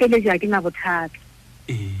ke kgoteletša ke na bothata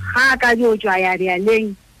ga ka dio tswa ya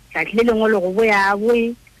dialeng tlatlile lengwe le go boya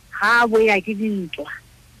boe ga boya ke dintwa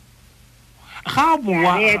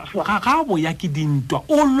ga boya ke dintwa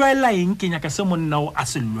o lwela eng ke nyaka se monna o a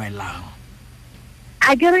se lwelang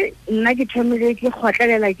a kere nna ke thomile ke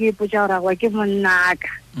kgotlelela ke ipotsa gore agwa ke monnaka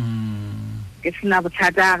ke sena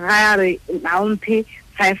bothata ga re a omphe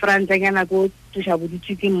 5 rantanyana ko tuša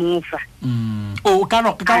boditse ke mofa ka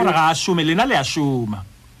gore ga a šome lena le a šoma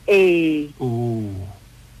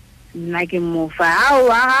nna ke mofa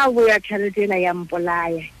a boya tšhelete ela ya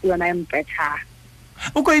mpolaya ke yona ya mpethang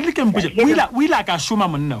o ko ile ke mpotsa o ile a ka šoma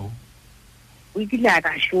monna o ile a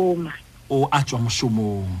ka šoma a tswa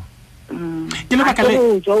mošomong ke le baka le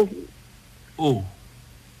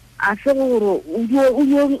a se gore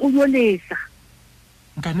o dio lesa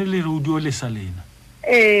nkane le re o dio lesa lena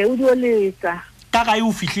o dio lesa ka ga e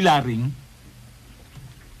o fihlile a reng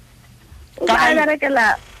ka ga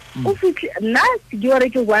rekela o fitlhe nna ke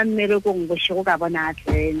diore ke bua mmerekong bošego ka bona a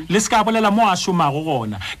tsena le se ka bolela mo a šomago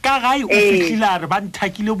gona ka gae o fihlile a re ba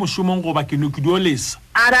nthakile mošomong goba ke no ke dio lesa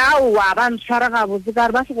a re aowa ba ntshwara gabotse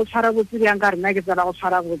ka re ba se go tshwara botse bjang ka rena ke tsela go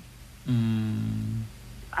tshwara botse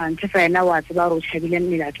a ntse fa ena wa tseba gore o tšhabile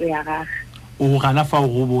melato ya gage o gana fa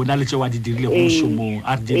go bona le tšeo a di dirile go mošomong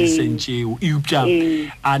a re dirisentšeo e upša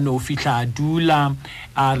a no fihla a dula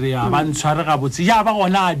a re a ba ntshware gabotse ya ba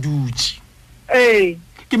gona a dutše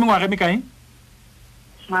ke mengwaga me kae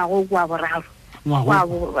ngwago kwa boraro wa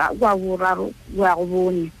go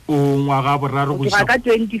bone ngwaga boraro go ka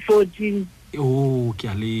 2014 ke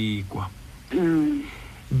a lekwa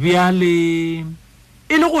bjale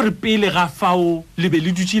e le gore pele ga fao le be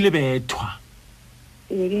le dutše le bethwa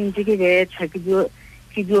ke ntse ke bethwa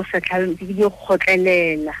ke dio setla ke dio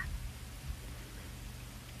khotlelela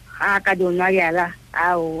ka dona yala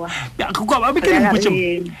aowa go ba ke le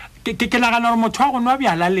mpotse ke la gana re motho wa go nwa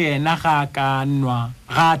bjala le ena ga ka nwa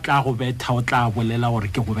ga tla go betha o tla bolela gore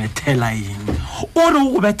ke go bethela eng o re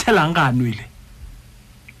go bethelang ga nwele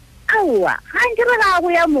aowa ga nkere ga go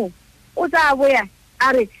ya mo o tsa boya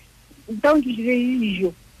a re don't you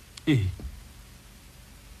dijo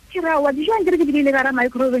ke ra wa dijo nkere ke dile ka ra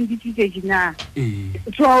microwave di tsitse na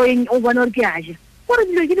so o bona re ke aje gore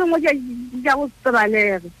dilo ke dingwe ja go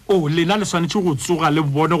tsebalege lena le swanetse go tsoga le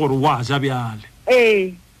bone gore wa ja bjale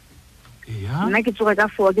nna ke tsoga ka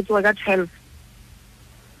 4 ke tsoga ka 12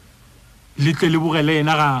 le tle le bogele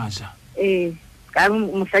ena ga ja ka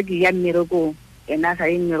mosadi ya mmereko ena sa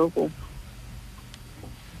eng mmereko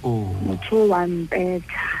motho wa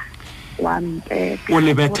mpetha o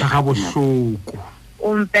le betha ga bohloko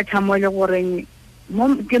o mpetha mo le goreng mo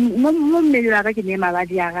mmele wa ka ke ne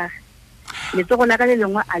mabadi ya gage letsogo la ka le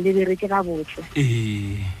lengwe a le bereke ga botse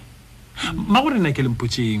ma gore nna ke le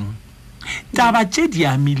mpotseng taba tše di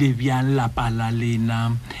amile bjang lapa la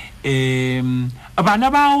lena bana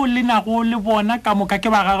bao le nago le bona ka moka ke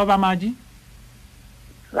ba gagwe ba madi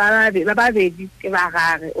ba babedi ke ba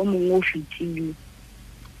gagwe o mongwe o fetile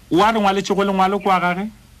wa re ngwaletše go lengwalo kwa gagwe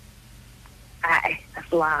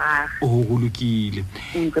go lokile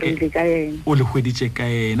o le hweditše ka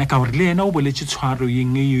ena ka gore le ena o boletše tshwaro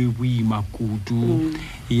yeng e boima kudu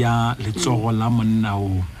ya letsogo la monna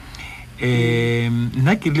o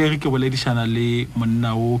nna ke le ke boledišana le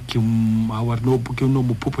monna o ke no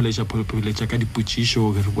mo phopholetša ka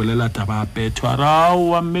dipotšišo re bolela taba petho a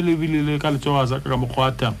wa mme le ebile ka letsogo sa ka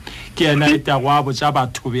mokgwata ke ena e tago a botša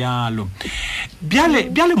batho bjalo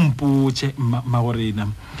bjale mpotše magorena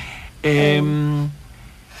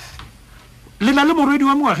le na le morwedi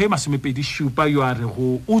wa mongwaga e 27 yo a re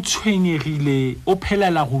go o tshwenyegile o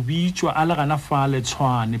phelela go bitswa a le gana fa le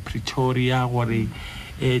tshwane Pretoria gore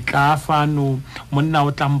tla fano monna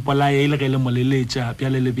o tlampola e le ge le moleletša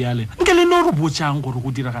bjale le bjale nke le no re botšang gore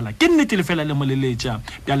go diragala ke nnete le fela le moleletša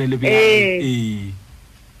bjale le bjale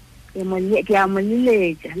ke a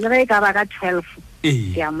moleletša le ge ka ba ka 12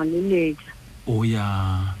 ke a moleletša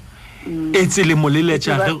ya etse le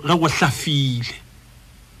moleletša ge go hlafile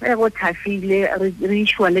ge go hlafile re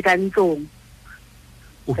išwa le ka ntlong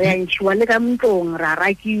re išwa le ka ntlong ra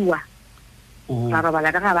rakiwa ra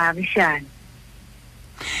robala ka ga baagišane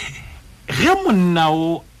ge monna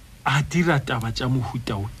o a dira taba tša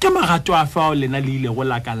mohuta o ke magato a fao lena le ile go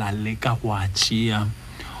lakala le ka go a tšea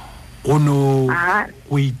gono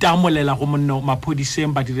go itamolela go monna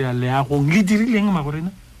maphodiseng ba direla leagong le dirileng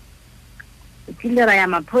magorena ke le ra ya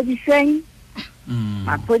maphodiseng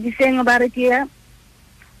ba re ke ya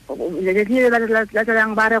le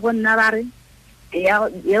tlang ba re go nna ba re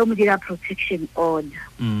ya mo dira protection order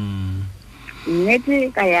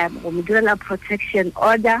nnete ka ya go mo direla protection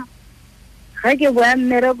order ga ke boa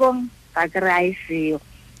mmerekong ka kry a e sego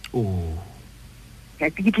ka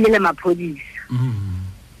tikitlile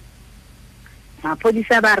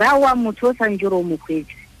maphodisa ba rawa motho o santse re o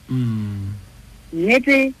mokgwetse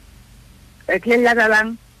nnete ke le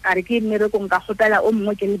latalang ka re ke mmerekong ka gotela o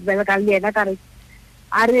mongwe ke le ka le ena ka re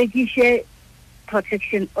a rekiše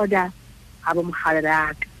protection order ga bo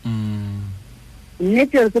mogaleraka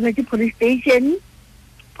nnete re tsometse police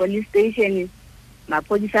station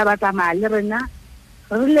maphodisa ba tsamaya le rena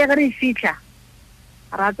re le ge re fitlha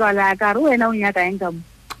ra tswala ka re wena o nyaka eng ka mo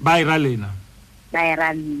ba ira lena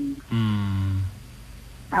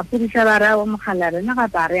maphodisa ba ra o mogala rena ga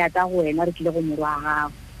ba re ata go wena re tlile go morwa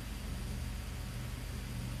gago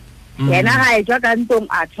yena ga e tswa ka ntong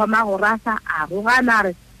a thoma go rasa a rogana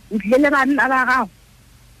re o tlile le banna ba gago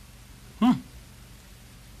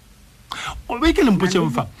o be ke le mpotše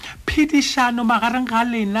mfa phedišano magareng ga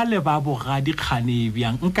lena le ba bogadi kgane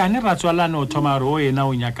bjang nkane ra tswalane o thoma re o yena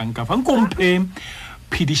o nyakang ka fa nkomphe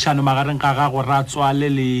phedišano magareng ga gago ra tswale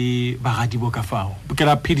le bagadi bo ka fao ke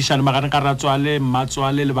ra phedišano magareng ga ra tswale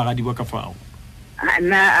mmatswale le bagadi bo ka fao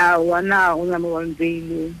na wana o na mo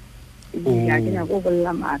ntseile ya ke na go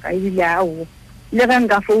bolla maka ebile a o le ga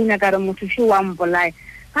nka founa ka re motho shi wa mpolai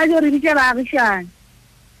ga jo re bitse baagišane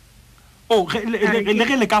le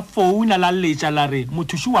ge le ka founa la letša la re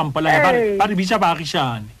mothuši wa mpolaya ba re bitša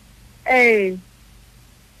baagišane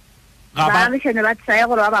baagišane ba tsaya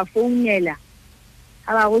gore ba ba founela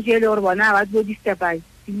ga ba go tšele gore bona ba tlo distepa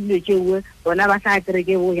dilo tšeue bona ba sa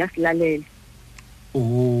kereke bo ya selalele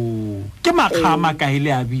ke makgama kae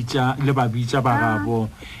le ba bitša ba gabo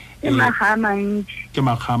ke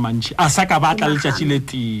makgama mantši a sa ka batla letšatši le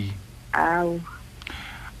tee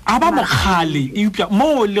aba mokhale eupya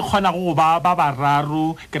mo le khona go ba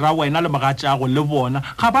bararo ke ra wena le mogatsagwe le bona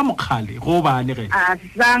ga ba mokhale go bane ge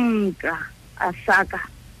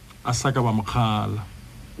asaka ba mokhala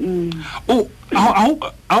o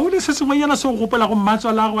a o le se sengwenyana se go gopela go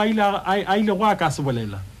mmatswa la go a ile go a ka se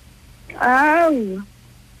bolela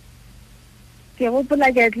ke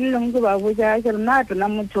gopola ke tlileng go ba botsa ke rena tla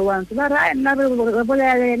motho wa ntse ba ra nna re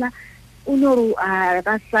bolela o no ru a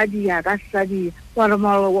ka sadia gore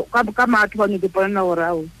mo ka matho ba ne ke bona gore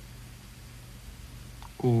ao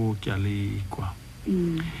o ke a le kwa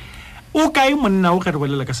o kae monna o ge re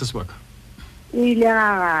bolela ka se sebaka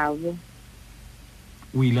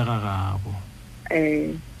o ile gagabo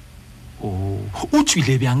o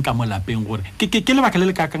tswile bjang ka mo lapeng gore ke lebaka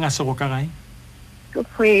le le ka kanga se go ka gae ke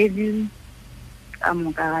kgwedi ka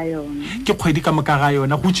moka ga yona ke kgwedi ka moka ga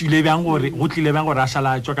yona go tswile bjang gore go tlile bjang gore a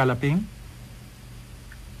sala tswa ka lapeng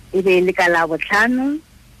e be le ka la botlhano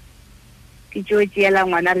ke tšo tšeela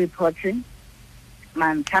ngwana report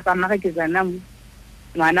manthapa maga ke tsana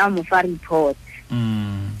ngwana mo fa report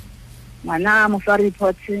ngwana mo fa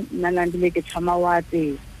report nna nandile ke thoma wa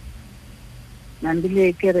tse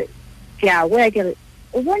nandile ke re ke a go ya ke re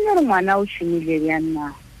o bone re ngwana o shumile bjang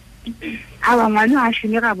na aba ngwana a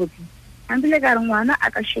shume ga botse nandile ka re ngwana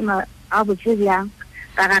a ka shuma a botse bjang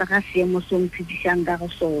ka gare ga seemo se mphidisang ka go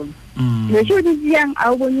sona le tšeo di diang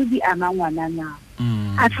a o bone di ama ngwana na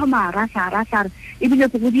a thoma a rasa re ebile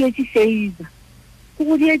ke go dietse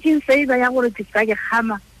favor ya gore ke ka ke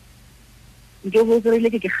gama nke go kry-ile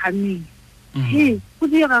ke gamile go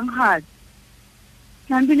diegang gate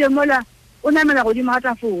nambile mola o namela godimo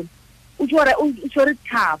ga tafola o tshwere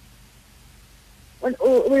thapo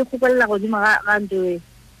o ikgopelela godimo ga ntoe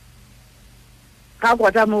ga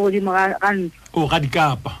kota mo godimo ga ntlo ga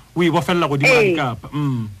dikapa o e bofelela godimo ga dikapa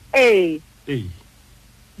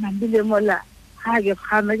nambile mola ga ke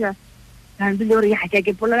kgameja nambile gore ya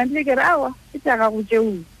ke pola nambile ke re awa ke tsaga go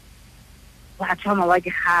tšeo wa thoma wa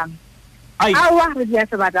ke gama awa re dia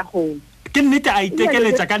se batla go ke nnete a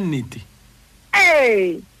itekeletsa ka nnete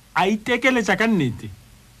a itekeletsa ka nnete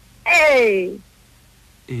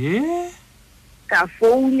ka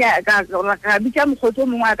founa ka bitsa mogotso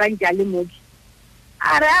mongwe a ka ntša le moki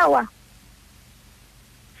a re awa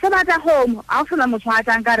se batla gomo a go sena motho a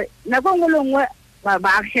tlang ka re nako nngwe le nngwe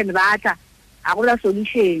baaction ba tla a gola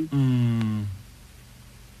solution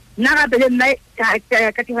nna gape le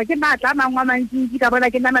nna ke matla a mangwe a mantsintsi ka bona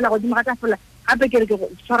ke namela godimo ga tafola gape ke re ke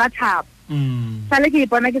tshwara thapo sale ke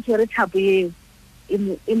ipona ke tshwere thapo eo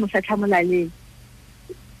e mosatlha molaleng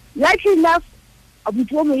lucky enough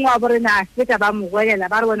motho o mongwe wa borena a feta ba mogwelela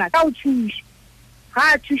ba re bona ka o thuša ga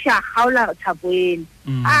a thuša a gaola thapo ena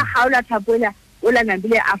a gaola thapo ela o la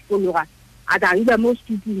nambile a fologa a daiba mo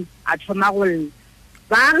stuping a thoma go lla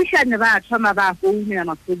baagišane ba thoma ba founela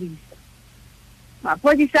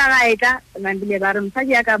maphodisa ga etla nambile ba re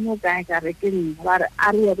mosadi ya ka mo kae ka re ke nna ba re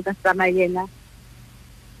a re ya ka setsamai yena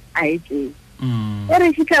a etseng e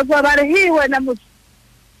re fitlha kua ba re he wena motho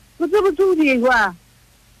botsebotse o diewa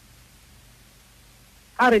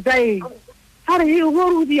a re kae a re he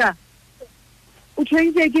gore o dia o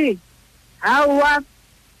tshwentse ke aowa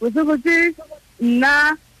botsebotse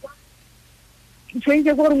nna ke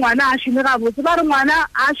tshwentse gore ngwana a šome gabotse ba re ngwana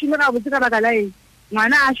a šome gabotse ka baka la eng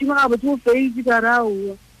ngwana a šome gabotse o feitse ka re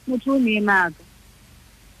aowa motho o neemaka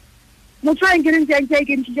motho a nkerentsentse a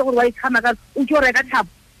ikentšhitše gore wa ikgama ka o ke o reka thapo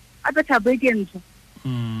gape thapo e ke ntho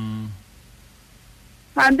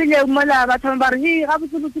gambile mola ba thoma ba re he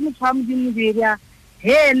gabotsebotse motho wa modimo diria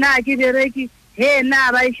he na ke bereki he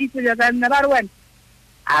na ba ešitselwa ka nna ba re wena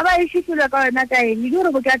a ba ešitselwa ka wena ka eng ke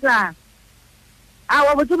gore bo ka tlang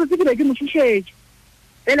awa botsebotse ke be ke mošušetše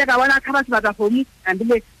pele ka bona tlhaba sebaka kgomo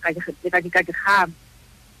gambile ka ke gama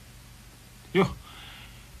yo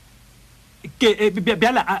ke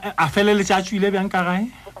bjale a feleletša a tswile bjang ka gae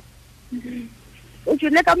o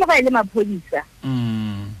tswile ka mo gae le maphodisa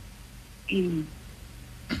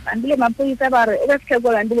gambile maphodisa ba re e ka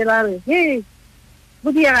setlheko gambile ba re he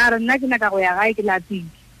go diega re nna ke naka go ya gae ke lapile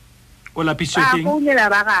o lapisitswe ba founela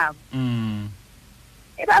ba gabo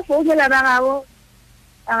e ba founela ba gabo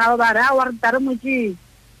ba re a wa re tare motse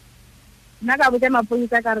nna ka botsa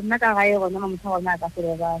maphodisa ka re nna ka gae gona motho gona a ka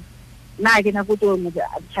sele ba nna ke na koto motse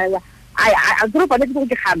a tšhaela a dropa le ke go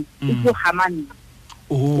ke gama ke go gama nna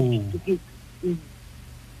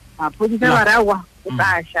maphodisa ba re awa o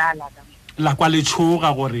ka šala ka la kwa le tshoga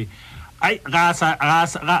gore ai ga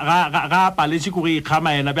paletše ko go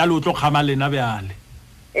ikgama yena bjale o tlo kgama lena bjale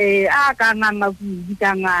a ka nganga kudu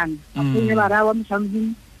ka nganga maphodisa ba re awa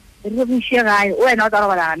mošamodimo re go iše gae o wena o tla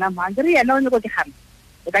robala gana mang ke re yena o nyako ke gama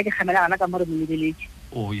o ka ke gamela gana ka mo re mo lebeletse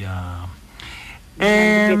ya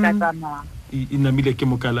inamile ke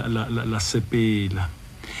moka la sepela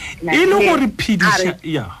e le gore phidisha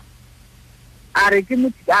ya are ke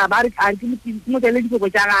mo tele dikoko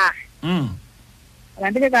tsa gagwe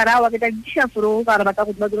rande ke karawa ke ta disha foro ka re batla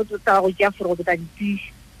go tla go tja foro ke ta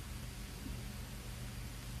disha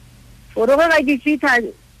foro ga ke fitha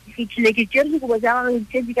ke tlile ke tšere dikoko tsa gagwe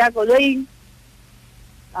ke di ka koloi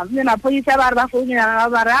a mme maphodisa ba re ba founela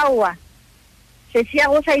ba rawa se sia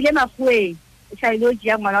go sa ile magweng sa ile o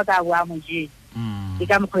tšea ngwana o ta boa moje ke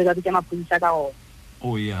ka mokgwa ka bitsa maphodisa ka gona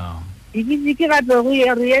ya ke gape go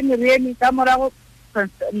re ka morago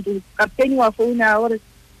kapteni wa founa gore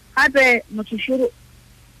gape mothuširo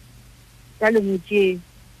ka lemotšeng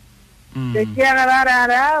se sia ga ba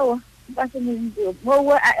rarawa ba se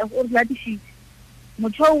mowe o latišitse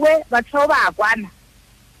motho we batho ba kwana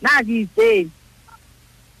na di itseng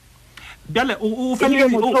bjale o felele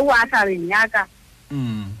motho wa sa re nyaka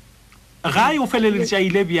gae o felele tša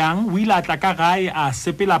ile bjang o ile a tla ka gae a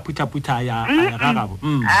sepela phutha ya gagabo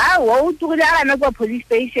o tugile a gana kwa police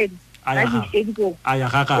station a ya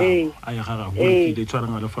gagabo o ile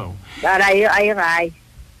tshwarang a lefao a ye gae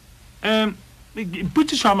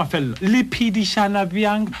phuthiswa a mafelelo le phedišana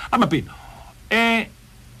bjang a mapelo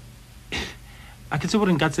a ke tse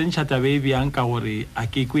gore nka tsentšha tabe bjang ka gore a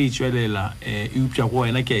ke e tswelela e upša go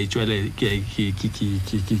wena ke a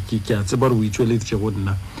tseba gore o itsweleditše go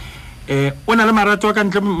nna o na le marato wa ka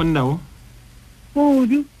ntle monna o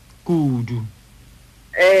kudu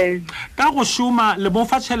ka go šoma le mo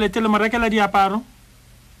fa tšhelete le mo rekela diaparo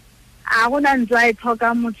a go na ntho a e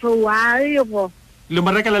tlhoka motho wa ego le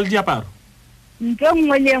mo rekela le diaparo ntho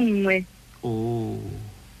nngwe le nngwe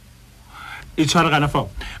e tshwaregana fao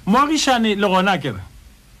moagišane le gona kere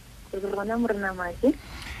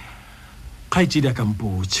kgaetšedi a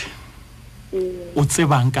kampotše o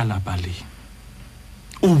tsebang ka lapa le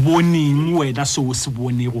o boneng wena se o se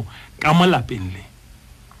bonego ka mo lapeng le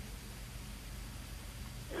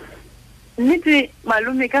nnete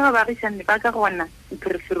malome ka ga baagišane ba ka gona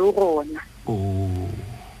mpherefere gona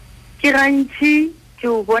ke gantši ke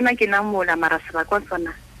o bona ke namola mara sebaka wa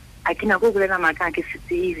sona a ke nako o bolela maaka a ke se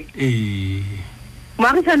tsebe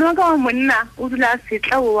moagišane wa ka wa monna o dula a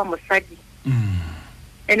setla o wa mosadi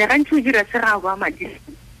ene gantši o dira se ga boa madile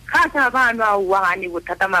ga sa ba no a wa gane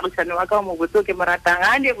bothata moagišane wa ka wa mobotse o ke mo ratang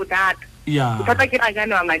ga ne bothata bothata ke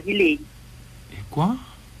gagane wa madileng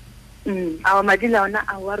a wa madile a ona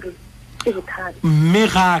a wa re ke bothata mme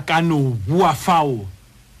ga a ka no bua fao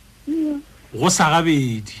go sa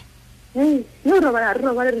gabedi no robala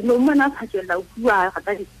re no mana a phatšelela o bua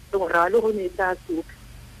gata gore a le go ne tsa soka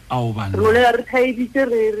re le re thaeditse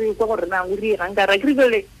re kwa gore na o re ganga ra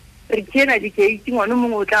krile re kena di keiti ngwana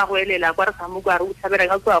mongwe o tla go elela kwa re sa mo kwa re o tshabela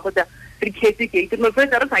ka kwa go tsa re ketse keiti no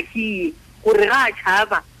fetsa re sa ki gore ga a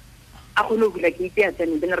tshaba a go no bula keiti ya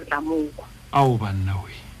tsene bene re tla mo kwa banna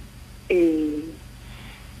we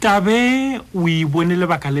tabe o e bone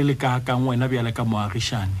lebaka le le ka ka ngwena bjale ka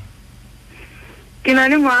moagišane ke na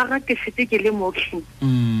le ngwaga ke fete ke le motlhi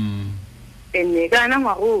ene kana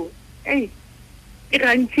ngwago e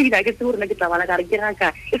gantši da ke se gore ke tla bala ka re ke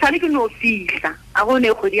raka e sale ke no fihla a go ne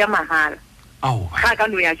kgwedi ya mahala ga ka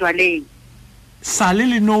no ya jwaleng sale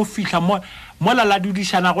le no fihla mola la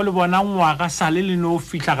dudišana go le bona ngwaga sale le no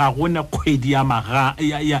fihla ga go ne kgwedi ya maga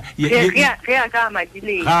ga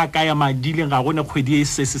ka ya madileng ga go ne kgwedi e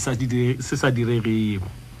se sa diregego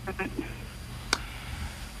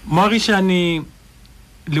moagišane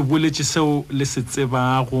le boletše seo le se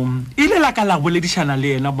tsebago ile la ka la boledišana le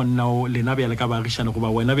yena monna o lena bjale ka baagišane goba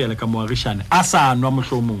wena bjale ka moagišane a sa nwa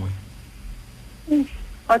mohlwo mongwe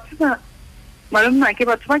malome ke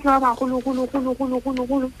batho ba ke ba bagolo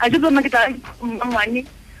a ke tsona ke tla ngwane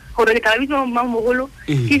gore ke tla bitsa mmamogolo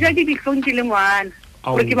ke ja ke ditlhong ke le ngwana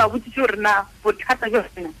gore ke ba botsitse gore na bothata jwa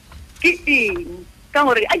sena ke eng ka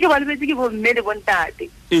gore a ke ba lebetse ke bomme le bontate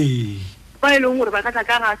ba e leng gore ba ka tla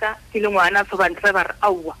ka gaka ke le ngwana thobantle ba re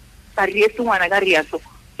aowa ba rietse ngwana ka riaso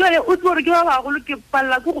jale o tse gore ke ba bagolo ke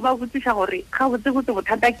palela ke go ba botsiša gore ga botsebotse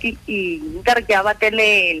bothata ke eng nka re ke a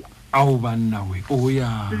batelela banna we ya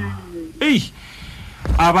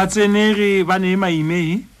a ba tsenege ba ne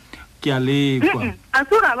maime ke a lekwa a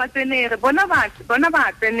se ga ba tsenege bona ba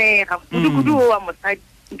tsenega kudu wa mosadi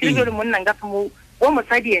nke le monna nka mo wa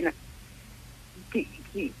mosadi ena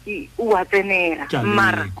o wa tsenega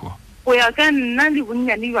mara go ya ka nna le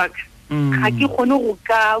bonnyane ba ka ga ke kgone go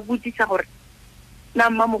ka botsisa gore na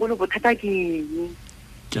mmamogolo bothata ke eng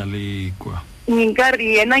ke a lekwa nka re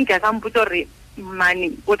yena nke ka mpotsa gore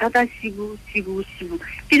mane o thata sibu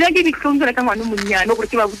ke ja ke ditlhontse ka ngwana monnyane gore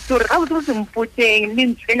ke ba botse gore ga botse go sempotseng le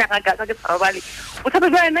ntsena ga ka ke farabale o thata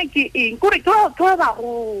ba ena ke eng gore ke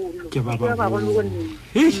ba bagolo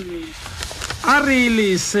a re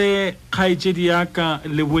le se kgaitsedi yaka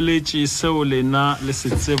le boletše seo lena le se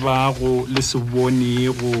tsebago le se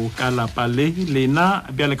bonego ka lapa le lena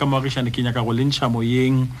bjale ka moagišane ke nyaka go lentšha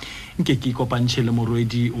moyeng nke ke ikopantšhe le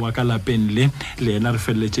morwedi wa ka lapeng le ena re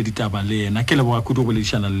feleletše ditaba le ena ke leboga kudu go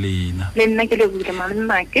boledišana le lena le nna ke leboga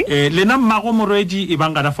mannake lena mmago morwedi e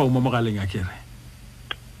bang gana fao mo mogaleng a kere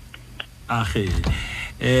age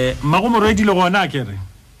mmago morwedi le gona a kere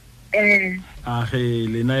age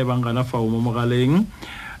lena e bang gana fao mo mogaleng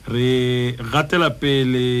re gatela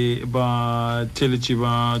pele ba theletše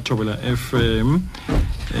ba Thobela FM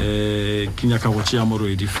ke nyaka go tšea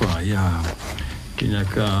morwedi fa ya ke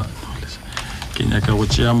nyaka go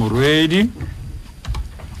tšea morwedi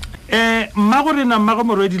mmago rena mmago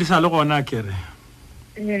morwedi le sa le gona kere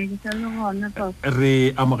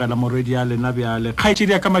re amogela morwedi ya lena bjale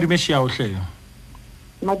kgaetšedi ya ka madumešia o hle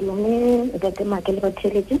madume ke make le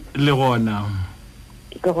batheletše le gona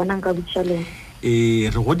ke gona nka botšaleng re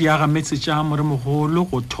go diaga metse tša Moremogolo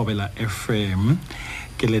go Thobela FM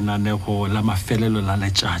ke lenanego la mafelelo la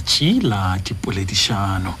letšatši la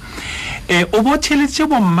dipoledišano o bo theletše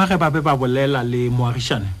bommage ba be ba bolela le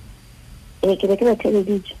moagišane ke be ke ba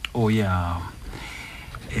theleditše o ya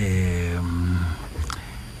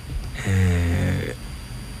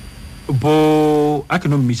bo a ke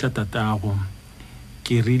no mmisa tatago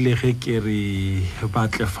ke rile ge ke re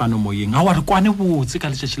batle fano moyeng a wa re kwane botse ka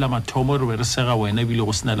letšatši la mathomo re be re sega wena ebile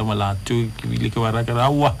go sena le molato ke bile ke ba rakere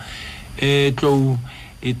aowa tlou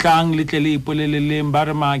e tlang le tle le ipoleleleng ba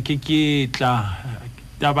re make ke tla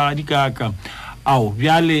taba dikaka ao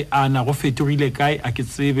bjale ana go fetogile kae a ke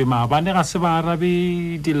tsebe maabane ga se ba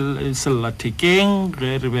arabe sellathekeng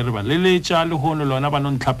ge re be re ba leletša lehono lona ba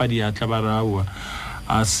no ntlhapa diatla ba raua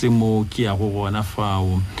a se mo ke ya go gona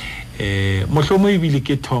fao mohlomo ebile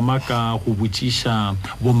ke thoma ka go botšiša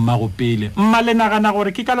bommago pele mma le nagana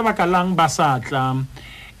gore ke ka lebaka lang ba sa tla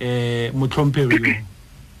motlhomphego yo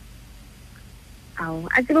ao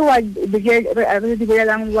a tsebe wa re di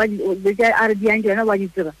bolelang wa a re diang jona wa di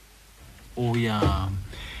tseba o ya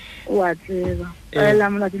wa tseba la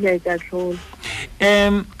mona dile ka tlholo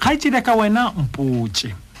kgaitsedi ka wena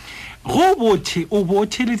mpotše go bothe o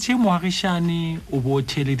botheletše moagišane o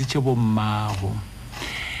botheleditše bommago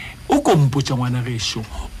o kompotša ngwana gešo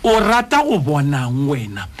o rata go bonang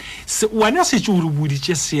wena wena setse o re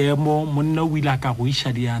boditše seemo monna o ile ka go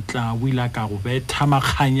iša diatla o ile ka go betha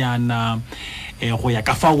makganyana go ya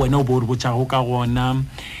ka fa wena o bo re botšago ka gona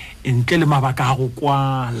ntle le mabaka a go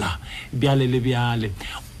kwala bjale le bjale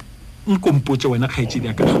nkompotše wena kgaetšedi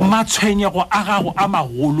ya ka matshwenyego a gago a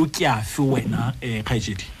magolo ke afe wena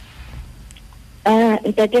kgaetšedi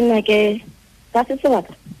ntate nna ke ka se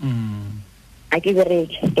sebaka a ke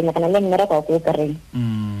bereke ke nagana le mmereko wa ko opereng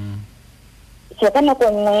so ka nako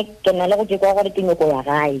nngwe ke na le go ke kwa gore ke nyoko ya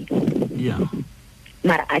gae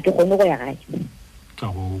mara a ke kgone go ya gae ka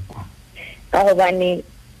go kwa ka gobane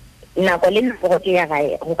nako le nako go ke ya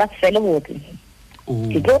gae go ka se fele botle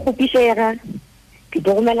ke tlo go pisega ke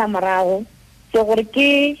tlo romela morago so gore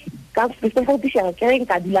ke ka se go pisega ke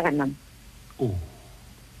nka dula ga nama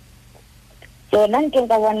so nna ke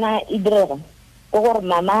nka bona e direga go gore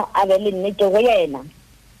mama a be le nnete go yena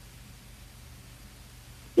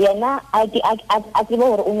a tsebe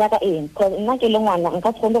gore o nyaka eng cause nna ke le ngwana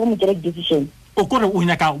nka se kgone go mo tšere decision o kore o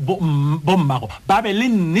nyaka bommago ba be le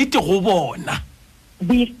nnete go bona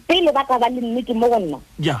pele ba ka ba le nnete mo go nna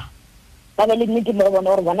ba be le nnete mo go bona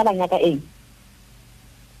gore bona ba nyaka eng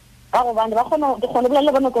ka gobane ba kgone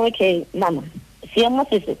bolela bona ko okay mama seemo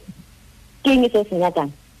se ke eng se se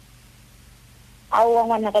nyakang aowa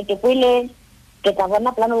ngwana ka ke kwele ke tla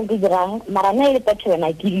bona plano o ke dirang mara nna e le petho wena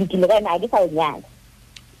ke le ka ena a ke sa o nyaka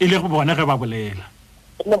e le go bona ge ba bolela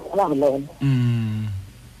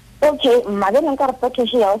okay mmabe nka re petho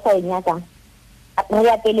se ya o sa o nyaka re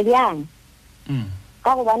ya pele bjang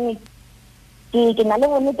ka gobane ke na le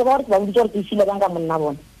bonnete ba gore ke ba boditse gore ke isile bang ka monna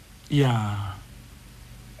bona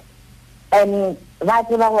ba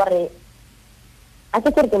tseba gore a ke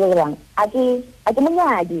kere ke le bang a ke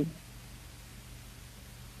monyadi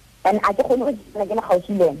and a ke kgone go dira ke le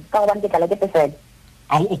gaufi le ena ka gobane ke tlala ke pesele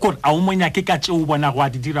o kore a o monyake ka tšeo o bona go a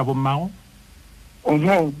di dira bommago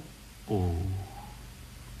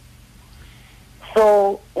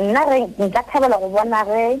so nna re nka thabela go bona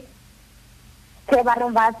ge ke ba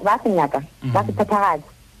reng ba se nyaka ba se phethagatša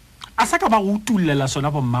a sa ka ba go utulela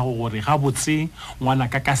sona bommago gore ga botse ngwana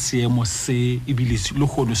ka seemo se ebile le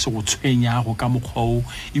gono se go tshwenyago ka mokgwao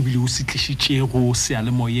ebile o se tlišitše go se a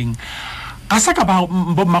le moyeng ga sa ka ba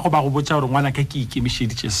bommago ba go botsa gore ngwana ka ke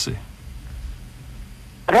ikemišeditše se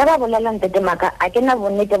re ba bolela ntete maka a ke na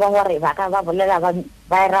bonnete ba gore ba ka ba bolela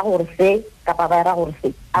ba era gore se kapa ba era gore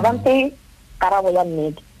se a ba mpe karabo ya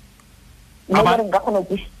nnete mo re nka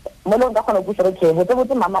kgona go pusa re ke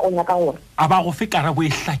botse mama o nyaka gore a ba go fe karabo e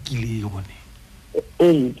hlakile bone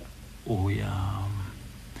o ya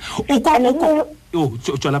o kwa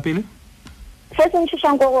tswela pele se se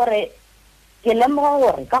ntshang go gore ke lemoga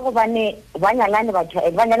gore ka go bane ba nyalane batho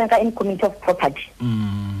ba nyalane ka in community of property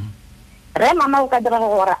re mama o ka dira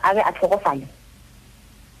gore a be a tlhogofale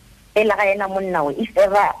pele ga ena monna o if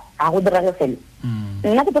ever a go dira ge fela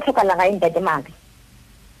nna ke tlhoka la ga ntate maka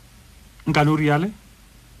nka no riale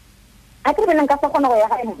a ke bena nka sa kgona go ya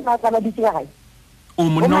ga ena tsa ba ditsi ga o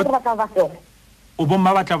monna o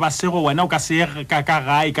bomma batla ba sego wena o ka se ka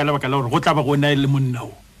gae ka lebaka la gore go tla ba go na le monna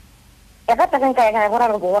o e ga tla ka ga gore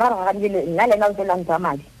ga dile nna le na o tla ntwa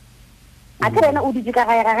madi a ke rena o ditsi ka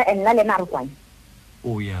ga nna le na re kwane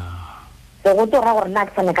o ya go to ra gore na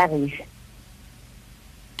ke sana ka gese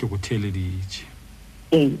ke go theleditše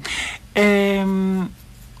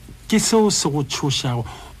ke seo se go tshošago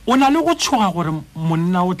o na le go tshoga gore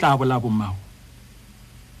monna o tla bola bommago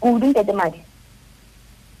kudu ntete madi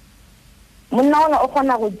monna ona o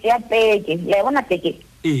kgona go tšea peke ya bona peke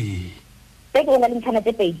peke e na le ntshana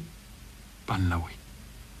tse pedi banna we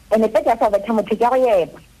ene peke ya sa betha motho ke ya go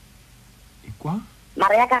yepa ekwa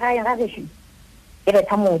mara ya ka ga gešo e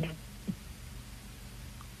betha motho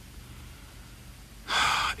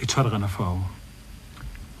e tshwaragana fao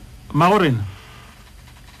magorena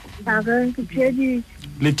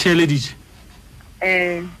le theeleditše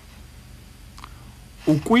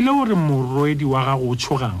o kwele gore morwedi wa gago o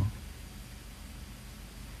tshogang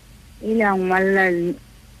ile a ngwalla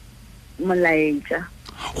molaetša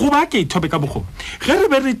go ba ke ithobe ka bokgo ge re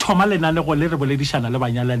be re thoma lenanego le re boledišana le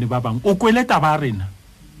banyalane ba bangwe o kwele taba rena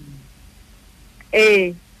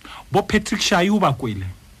bo Patrick Shai o ba kwele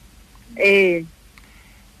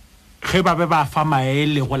ge ba be ba fa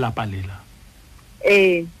maele go lapalela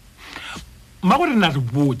ma gore na re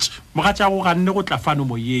botse mogatsagwe ga nne go tla fano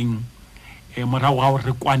moyeng morago ga gore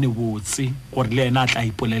re kwane botse gore le ena a tla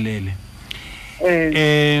ipolelele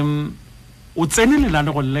o tsene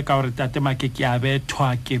lenane go le ka gore tate make ke a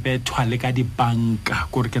bethwa le ka dibanka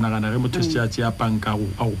gore ke nagana ge motho se ya banka a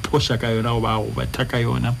go phosha ka yona go ba go betha ka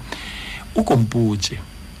yona o kompotse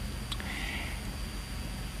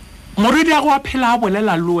moredi a go a phela a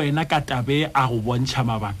bolela le wena ka tabe a go bontšha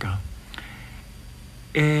mabaka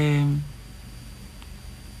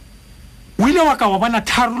o ile wa ka wa bona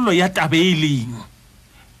tharollo ya tabe e leng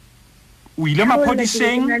o ile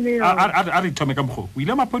maphodiseng a re thome ka mokgo o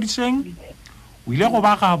ile maphodiseng o ile go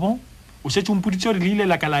ba gabo o setse o mpoditse gore le ile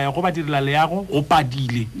la ka la ya go ba direla le yago go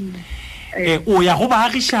padile o ya go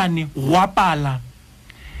baagišane go apala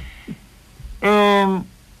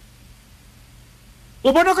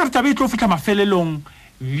o bona ka re tabe e tlo fitlha mafelelong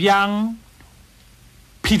bjang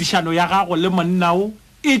phedišano ya gago le monnao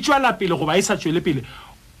e tswela pele go ba e sa tswele pele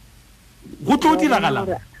go tlo diragala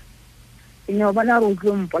ene o bona gore o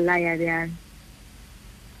tlo mpolaya bjang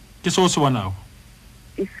ke seo se bonago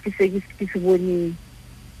ke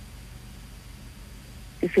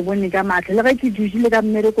se bone ka matlho le ge ke dusile ka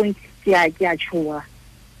mmerekong ke a tshoga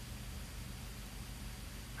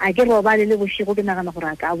a ke robale le bošego ke nagana gore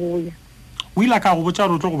a ka boya o ile ka go botsa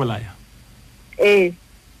gore o tlo go bolaya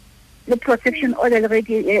le protection order le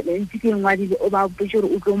ge ntse ke ngwadile o ba botse gore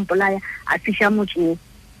o tlo mpolaya a fiša motho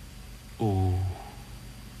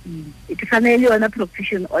ke tshwane le yona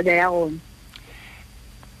protection order ya gona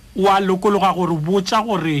wa lokologa gore botsa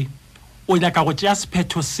gore o nyaka go tšea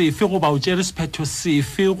sephetho sefe goba o tšere sephetho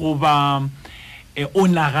sefe goba o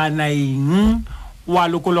nagana eng wa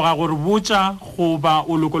lokologa gore botsa goba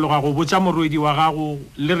o lokologa go botsa morwedi wa gago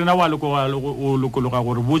le rena wa lokologa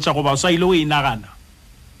gore botsa goba o sa ile o e nagana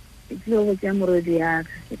tlo go tšea morwedi ya ka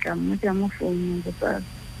ke tla mmotša mo founung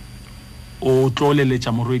o tlo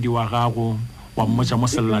leletša morwedi wa gago wa mmotša mo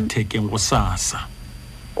sellathekeng go sasa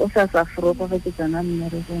o sasa fropa ge ke tsana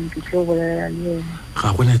mmerekong ke tlo bolela le ena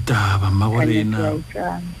ga go ne taba mma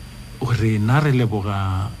go rena re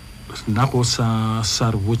leboga nna go sa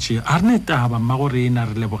re botse a re ne taba mma go rena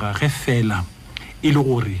re leboga ge fela e le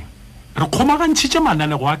gore re kgomagantšhitše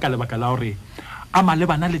mananego a ka lebaka la gore a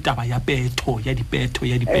malebana le taba ya dipetho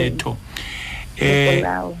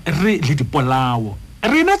re le dipolao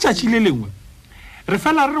rena tšatši le lengwe re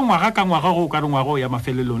fela re ngwaga ka ngwaga go ka re ngwaga ya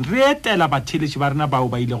mafelelong re etela batheletši ba rena bao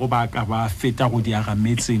ba ile go ba ka ba feta go Diaga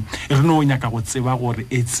metse re no nyaka go tseba gore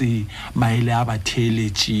etse maele a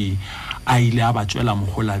batheletši a ile a ba tswela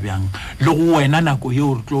mogola bjang le go wena nako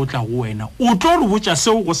yeo re tlo tla go wena o tlo re botša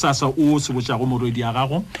seo go sasa o se botša go morwedi ya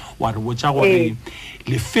gago wa re botša gore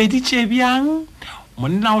le feditše bjang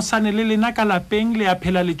monna o sane le lena ka lapeng le a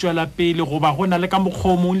phela le tswela pele go ba gona le ka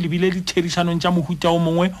mokgomong le bile ditherišanong tša mohuta o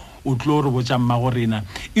mongwe o tlo re botša mmagorena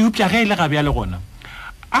e upša ge e le gabja le gona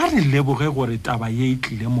a re leboge gore taba ye e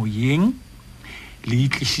tlile moyeng le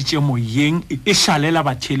itlišitše moyeng e šalela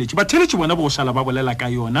batheletši bona bo šala ba bolela ka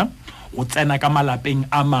yona go tsena ka malapeng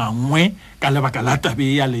a mangwe ka lebaka la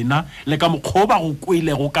tabe ya lena le ka mokgoba go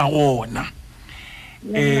kwilego ka gona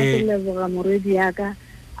ke leboga morwedi yaka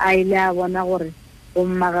a ile a bona gore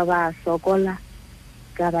bommaga ba sokola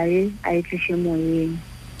ka ba e a itliše moyeng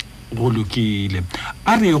go lokile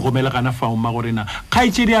a re gomele gana fao mmagorena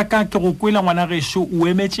kgaetšedi ya ka ke go kwela ngwana gešo o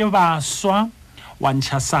emetše baswa wa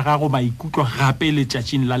ntšha sa gago maikutlo gape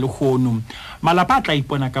letšatšing la lehono malapa a tla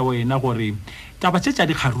ipona ka wena gore taba tše tša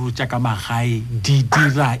dikgaruru tša ka magae di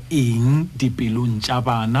dira eng dipelong tša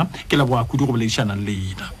bana ke leboga kudu go boledišana le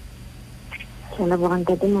lena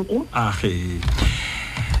age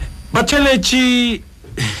batheletši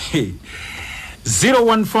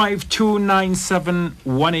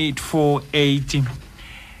 0152971848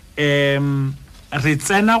 re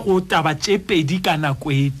tsena go taba tše pedi ka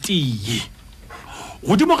nako e tee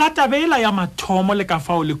godimo ga tabela ya mathomo le ka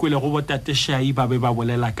fao le kwele go botatešai ba be ba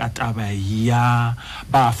bolela ka taba ya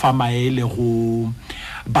ba fa maele go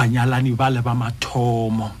banyalani ba le ba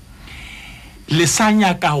mathomo le sa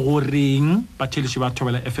nyaka goreng batheletši ba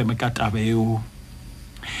Thobela FM ka taba eo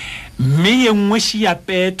mme ye nngwe ya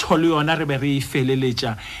petho le yona re be re e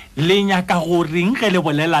feleletša le nyaka goreng ge le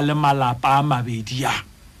bolela le malapa a mabedi ya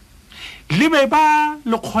le be ba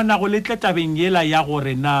le kgona go letle tabeng yela ya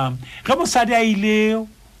gore na ge mosadi a ile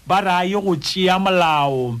ba ra ye go tšea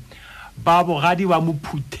molao ba bogadi ba mo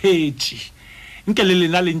phuthetše nke le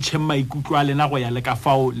lena le ntšheng maikutlo a lena go ya le ka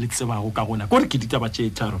fao le tsebago ka gona kore ke ditaba tše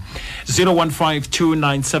tharo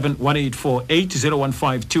 0152971848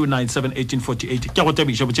 0152971848 ke go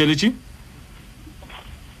tabiša botšeletši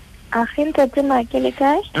a ntate make le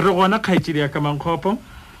kae re gona kgaetšedi ya ka mankgopo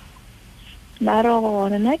ba re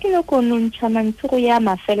gona nna ke le kono ntšha mantsi go ya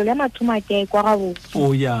mafelo le mathomo a ke kwa gabotse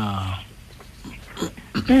o ya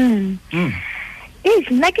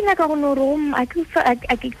nna ke nyaka go no re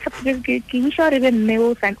ke wiša gore be mme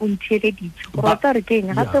o ntheeleditše go rata gore ke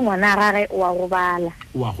eng gape ngwana gage wa go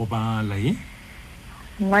bala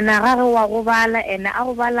ngwana gage wa go bala ene a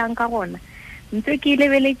go balang ka gona ntse ke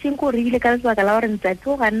lebeletšeng gore ile ka lebaka la gore ntsatsi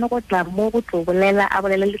o ganne go tla mo go tlo bolela a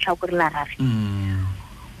bolela letlhakore la gage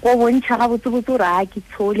go bontšha gabotsebotse gore a ke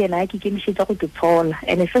tshole ena a ke kemišetša go ke tshola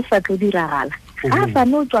ene se sa tlo diragala a sa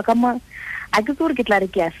no tswa ka mo a ke tsore ke tla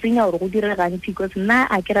re ke a senya gore go diregang because nna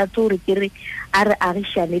a ke rate gore ke re a re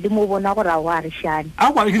agišane le mo bona gore a go agišane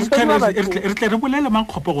re tle re bolele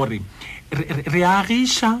mankgopo gore re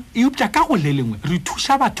agiša eupša ka go le lengwe re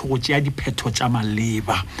thuša batho go tšea diphetho tša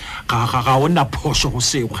maleba ga ona phoso go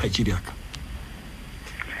seo kgaetšedi aka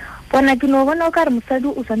bona ke no bona o ka re mosadi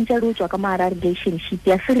o santse re o tswa ka maara relationship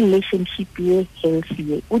ya se relationship ye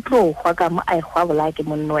healthy o tlo gwa ka mo a e gwa bola ke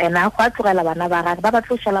monno ena a gwa tlogela bana ba gage ba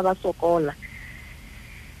tlo šala ba sokola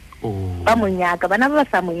ba monyaka bana ba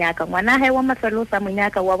sa monyaka ngwana hae wa mafelo sa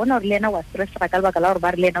monyaka wa bona gore le ena wa stress ka lebaka la gore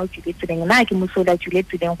ba re le ena o tšweletseng nna ke mosola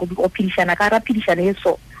tšweletseng go phedišana ka ra phedišana ye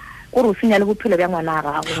so gore o senya le bophelo bja ngwana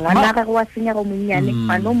a gagwe ngwana a gagwe wa senya go monnyane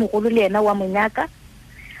ngwana o mogolo le ena wa monyaka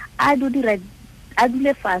a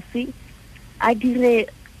dule fase a dire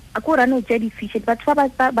a go rano tša di-fiše batho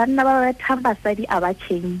ba banna ba thang basadi a ba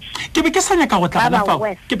change ke be ke sa nyaka go tla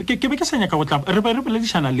ke be ke sa nyaka go tla re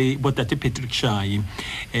boledišana le botate Patrick Shai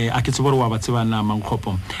a ke tsebo gore wa ba tseba na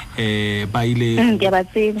mankgopo ba ile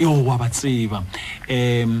wa ba tseba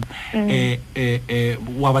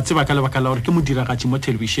wa ba tseba ka lebaka la gore ke modiragatši mo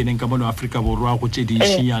televišeneng ka mono Afrika Borwa go tše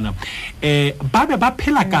dišinyana ba be ba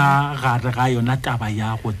phela ka gare ga yona taba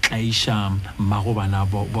ya go tlaiša mmagobana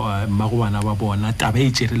ba bona taba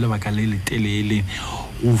e tšere lebaka le letelele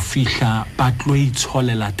go fihla ba tlo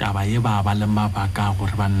itsholela taba ye ba ba le mabaka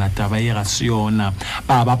gore banna taba ye ga se yona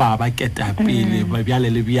ba keta pele ba bjale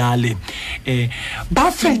le bjale ba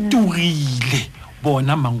fetogile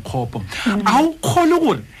bona mankgopo a o kgole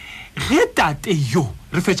gore ge tate yo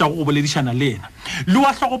re fetša go boledišana le yena le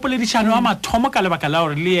wa tlhogopoledišano wa mathomo ka lebaka la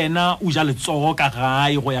gore le yena o ja letsogo ka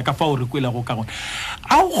gae go ya ka fa o re kwelago ka gone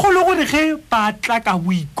a o kgole gore ge ba tla ka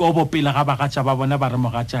boikobo pele ga bagatša ba bona ba re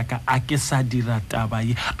mogatšaka a ke sa dira taba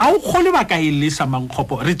ye a o kgole ba ka e lesa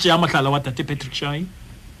mankgopo re tšea mohlala wa tate Patrick Shai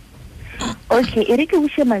okay e re ke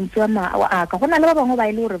buše mantswe a ka go na le ba bangwe ba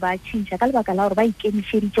ile gore ba tšhintšha ka lebaka la gore ba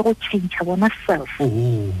ikemišeditše go tšhentšha bona self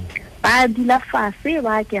ba dula fase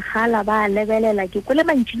ba ke gala ba lebelela ke kole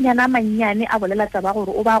mantšinyana mannyane a bolela taba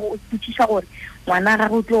gore o ba go tšhiša gore ngwana ga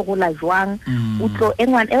go tlo go la jwang o tlo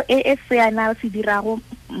e seana se dirago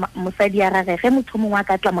mosadi ya gage ge motho mongwe a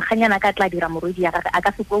ka tla moganyana ka tla dira morwedi ya gage a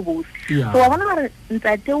ka se tlo bose so wa bona gore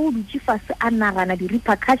ntate o dutše fase a nagana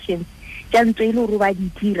di-repercussions tša ntse e le gore ba di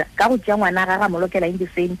dira ka go tšea ngwana ga ga molokela in the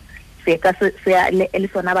same se ka se le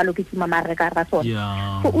sona ba loketse mamare ka ra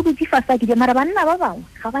sona so o dutse fase a di mara banna ba bangwe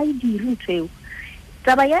ga ba e dire ntšeo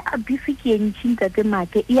taba ya abuse ke entšhi ntate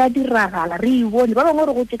make e a diragala re e bone ba bangwe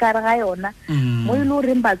re go tšekare ga yona mo e le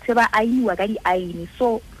goreng batho ba ainiwa ka di-aine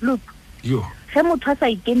so look ge motho a sa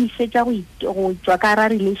ikemišetša go tšwa ka ra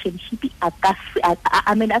relationship a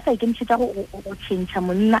sa ikemišetša go tšhentšha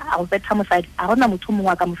monna a go fetha mosadi a gona motho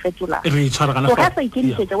mongwe a ka mo fetolang so ga sa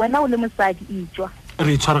ikemišetša wena o le mosadi e tšwa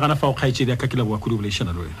re tshwaragana fa o kgaetšedi ka ke leboa kudu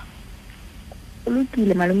boledišana le wena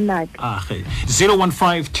lokile malomnate age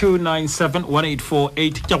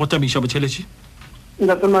 0152971848 ke go tamiša botšheletši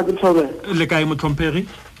ntate thobe le kae motlhomphegi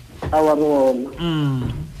a wa re ona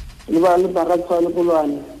le ba le bagatswa le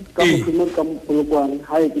bolwane ka mo ka polokwane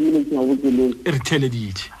ha e ke miletse ya botsheleng re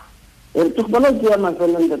theleditše e ke bona ke ya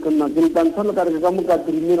mafela ntate make ke ntse ka re ka mo ka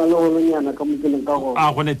trimina le go nyana ka mokeleng ka go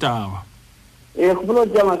a go netaba e go bona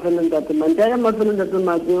ke ya mafela ntate mantja ya mafela ntate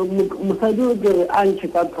make mosadi o ke re a ntšhe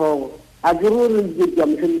ka thogo a ke re re ke ya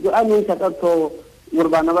mosadi a ntšhe ka thogo gore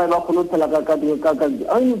bana ba kgone go phela ka a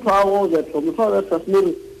motho a go betlo motho a betlo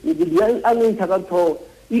smere e di a ntšhe ka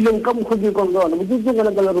thogo ile nka mokgodi ka ngwana mo tse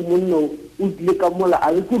ngana ka re monno o tle ka mola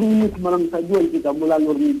a re ke re mo tsmana mosadi o ka mola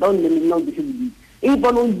no re down le nna o ditšhedi e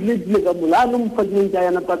bona o tle ka mola a no mfateng tja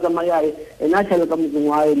yana patsa mayae ena tšhela ka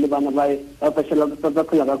motse le bana ba fashela ka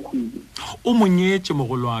phela ka khudi o monyetse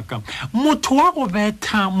mogolo wa ka motho wa go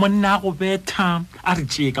betha monna go betha a re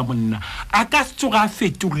tšee ka monna a ka se tsoga a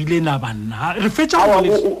fetogile na banna re fetša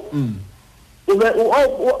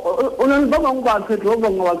o na ba bangwe ba fetlo ba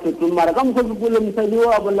bangwe ba fetlo mara ka mokgwa ke le mosadi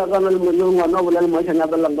wa bola kana le ngwana wa bola le mošana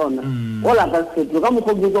ba lang gona o la ka fetlo ka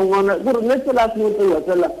mokgwa ke ngwana gore ne tsela se motho wa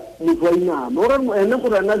tsela motho wa ina mo re ene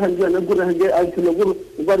gore ana tshantse ana gore ha ke a tshilo gore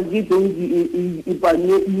ba re ke tongi I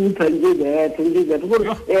panye I tshantse be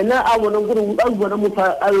gore ene a bona gore a bona motho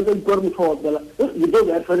a le ka gore motho wa tsela di do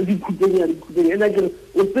ga fa di khutenya ena ke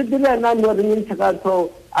o fetela na no re ntse ka tho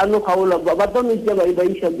a no kgaola ba tone ke ba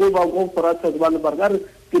isha go ba go forata ba ba ga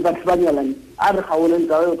ke ba tsbanyalane a re kgaola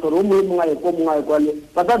nka yo toro mo mo ga ko mo ga kwale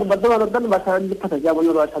ba ba sa di phata ja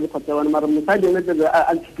bona ba sa di phata bona mara mosadi ene tse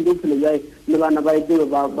a tshitile phele ya le bana ba ite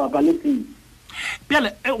ba le tsi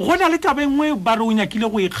pele go na le tabeng ngwe ba re o nyakile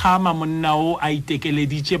go ikgama monna o a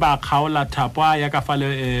itekeleditše ba kgaola thapo ya ka fa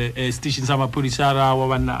le station sa maphodisa ra wa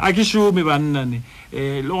banna a ke šome banna ne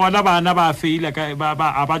le gona bana ba feila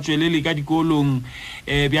ba tswelele ka dikolong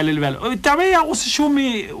bjale le bjale tabe ya go se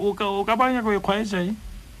šome o ka banya go ikgwaetša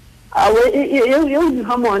awe yo di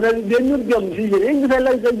khamona de nur gam si je eng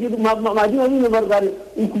fela ke di ma di ni bargar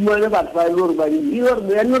ikumane ba fa lor ba ni yor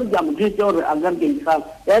de nur gam ke tor agar ke kham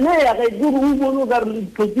ene ya ke du ru bono gar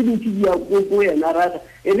possible ti ya ko ya na ra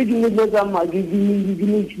e bi ni de gam ma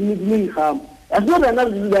ni kham asno na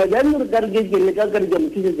da nur gar ke le ka gar gam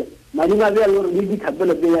ti je ma ni ma be lor ni di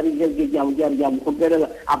khabela be ya ke jam ko pere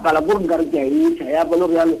apala gur gar ke ni ya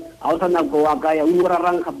balor ya awtana ko wa ka ya ura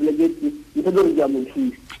rang khabele ke ni to dor jam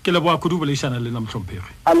ti ke le boa kudu boledišana le nna motlhomphegi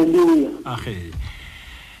alleluia age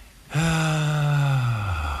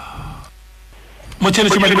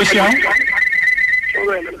motšheletši malebešang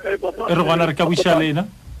e re gona re ka buiša lena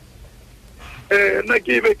nna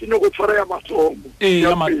ke be ke nyako tshwara ya mathomo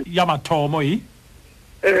ya mathomo le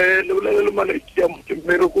bolele le maleki ya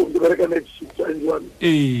mmereko ke bereka night shift jwale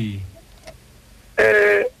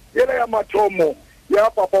yela ya mathomo ya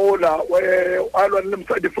papa ola I learned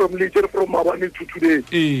them from later from maabane to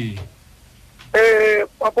today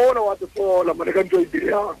papa ola was for la American joy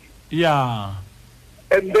yeah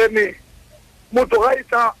and then moto ga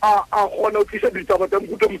ita a gona o tlisa ditaba tsa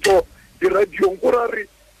motho motho di radio ngorare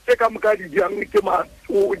se ka mka di yang ke ma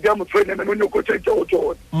o ja motswene no nyoko tsa o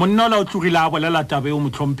tsona monna la o tlogile a bolela tabe o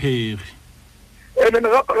motlhomphegi and then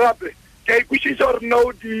gape ke ikushisa or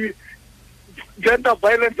no di gender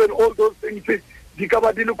violence and all those things di ka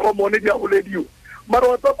ba di le common di a bolediwa mara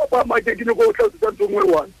wa papa ma ke dine go tla tsa tsongwe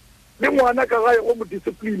one le ngwana ka gae go mo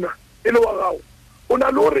disciplina e le wa gago o na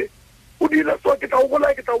le gore o dira so ke tla o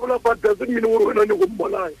bola but doesn't mean gore wena ne go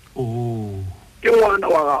mmolaya ke ngwana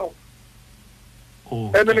wa gago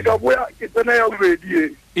and then ka boya ke tsena ya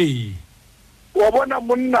bobedi wa bona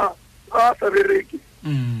monna a sa bereke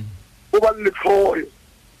o ba le tlhoyo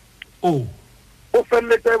o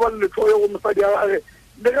felletse ba le tlhoyo go mosadi a gage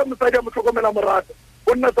le ge mosadi a mo tlhokomela morata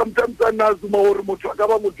o nna sometimes a nna zuma gore motho a ka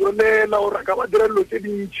ba mo jonela gore a ka ba dira dilo tse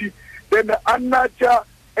dintšhi then a nna tša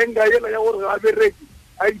enga yela ya gore ga bereke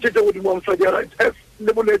a itšhetse godimo wa mosadi a gage as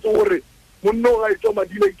le boletse gore monna o ga etswa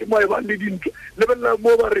madile ke mo a ebang le dintlo lebelela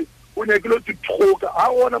mo ba re o nyakile o tithoka ga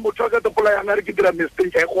gona motho a ka tepola yang a re ke dira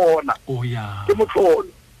mistake a e gona ke motlholo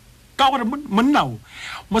ka gore monna o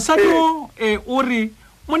mosadi o re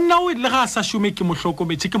monna o le ga a sa šome ke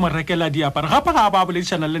mohlokometse ke mo rekela diaparo gape ga ba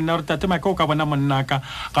boledišana le nna gore tate make o ka bona monna ka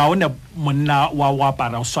ga o ne monna wa o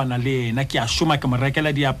apara o swana le ena ke a šoma ke mo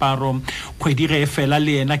rekela diaparo kgwedi ge e fela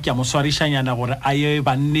le ena ke a mo swarišanyana gore a ye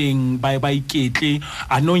banneng ba iketle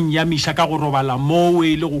a no nnyamiša ka go robala mowe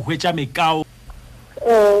le go hwetša mekao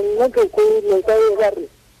nna ke ko nka e gare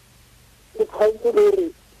ke tshwanetse gore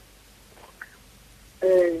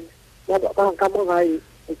ka mo gae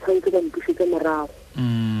o tshwanetse ba mpušetse morago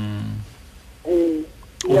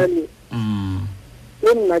yane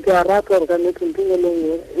le nna ke a rata gore ka nnetenteng e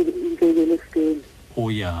lengwe nke e bele stele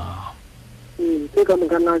ke ka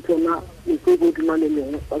mokana tsona ntse bodima le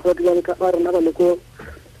lengwe basadi ba rena ba le ko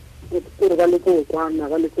gore ba le ko kwana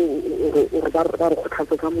ba le ko gore ba re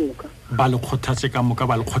kgothatse ka moka ba le kgothatse ka moka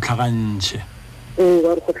ba le kgotlhagantše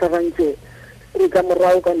ba re kgotlhagantše re ka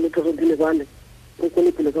morago ka nnete go dile bale re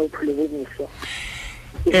kone pele ka bophelo bo boswa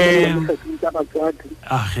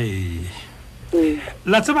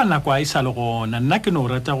la tseba nako a e sa le gona nna ke no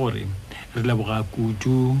rata gore re leboga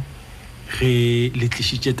kudu ge le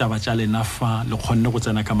tlišitše taba tša lena fa le kgonne go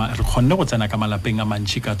tsena ka malapeng a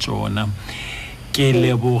mantši ka tsona ke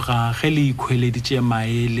leboga ge le ikhweleditše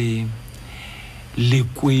maele le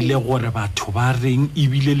kwele gore batho ba reng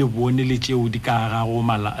ebile le bone le tšeo di ka gago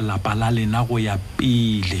malapa la lena go ya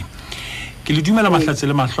pele ke le dumela mahlatse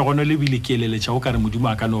le mahlogono le bile ke eleletša o ka re modimo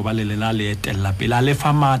a ka no ba le lena le etelela pele a le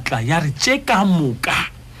fa matla ya re tše ka moka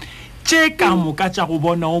tša go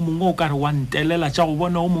bona o mongwe o ka re wa ntelela tša go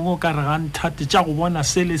bona o mongwe o ka re ga nthate tša go bona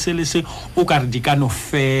sele se o ka re di ka no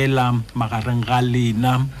fela magareng ga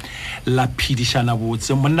lena la phedišana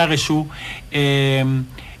botse monna gešo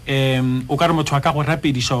o ka re motho a ka go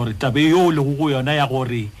rapediša gore tabe yo le go yona ya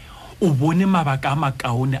gore o bone mabaka a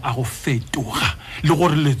makaone a go fetoga le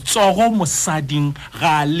gore letsogo mosading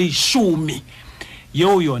ga le šome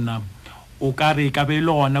yeo yona o ka re ka be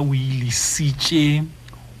le gona o ilisitše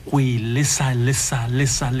go lesang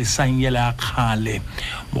yela a kgale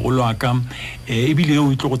mogolo wa ka ebile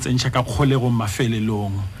yeo e tlo go tsentšha ka kgolegong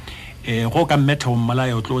mafelelong go ka mmetha go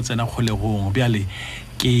mmolaya o tlo go tsena kgolegong bjale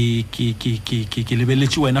ke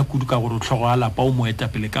lebeletše wena kudu ka gore o tlhogo a lapa o mo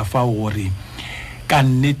etapele ka fao gore ka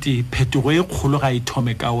nnete phetogo e kgolo ga e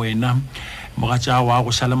thome ka wena mogatša wa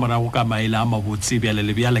go šala morago ka maele a mabotse bjale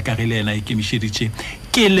le bjale ka ge le ena e kemišeditše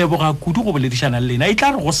ke leboga kudu go boledišana le lena e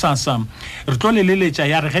tla re go sasa re tlo le leletša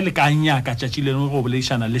ya re ge le ka nyaka tšatši leno go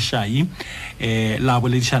boledišana le šai la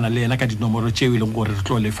boledišana le ena ka dinomoro tšeo e leng gore re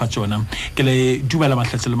tlo lefa tšona ke le dumela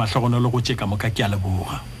mahlatse le mahlogono le go tše ka moka ke a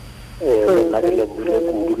leboga nna ke le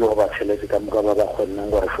kudu go ba tsheletse ka moka ba ba kgonnang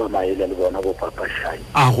gore fa maele le bona bo papašai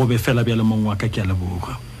a go be fela bjale mongwe wa ka ke a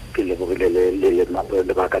leboga ke lebogile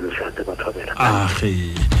le baka lesate ba thobela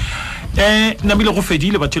namile go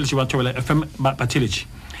fedile batheletši ba thobela FM batheletši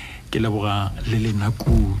ke leboga le lena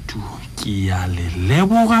kudu ke ya le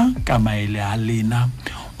leboga ka maele a lena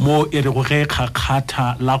mo e re go ge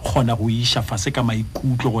kgakgatha la kgona go iša fase ka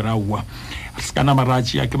maikutlo gore aowa se kana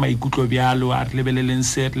maratši a ke maikutlo bjalo a re lebeleleng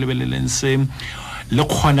se le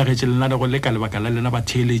kgona ge lena le go le ka lebaka la lena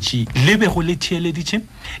batheletši le be go le theeleditše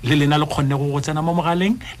le lena le kgonne go tsena mo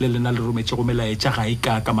mogaleng le lena le rometše go melaetša ga e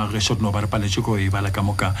ka magešo dino ba re paletše ko e bala ka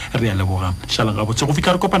moka re a leboga šalang gabotse go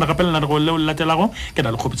fitlha re kopana gape lena le go leo le latelago ke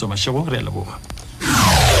na le kgopetso mašego re a leboga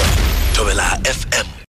Thobela FM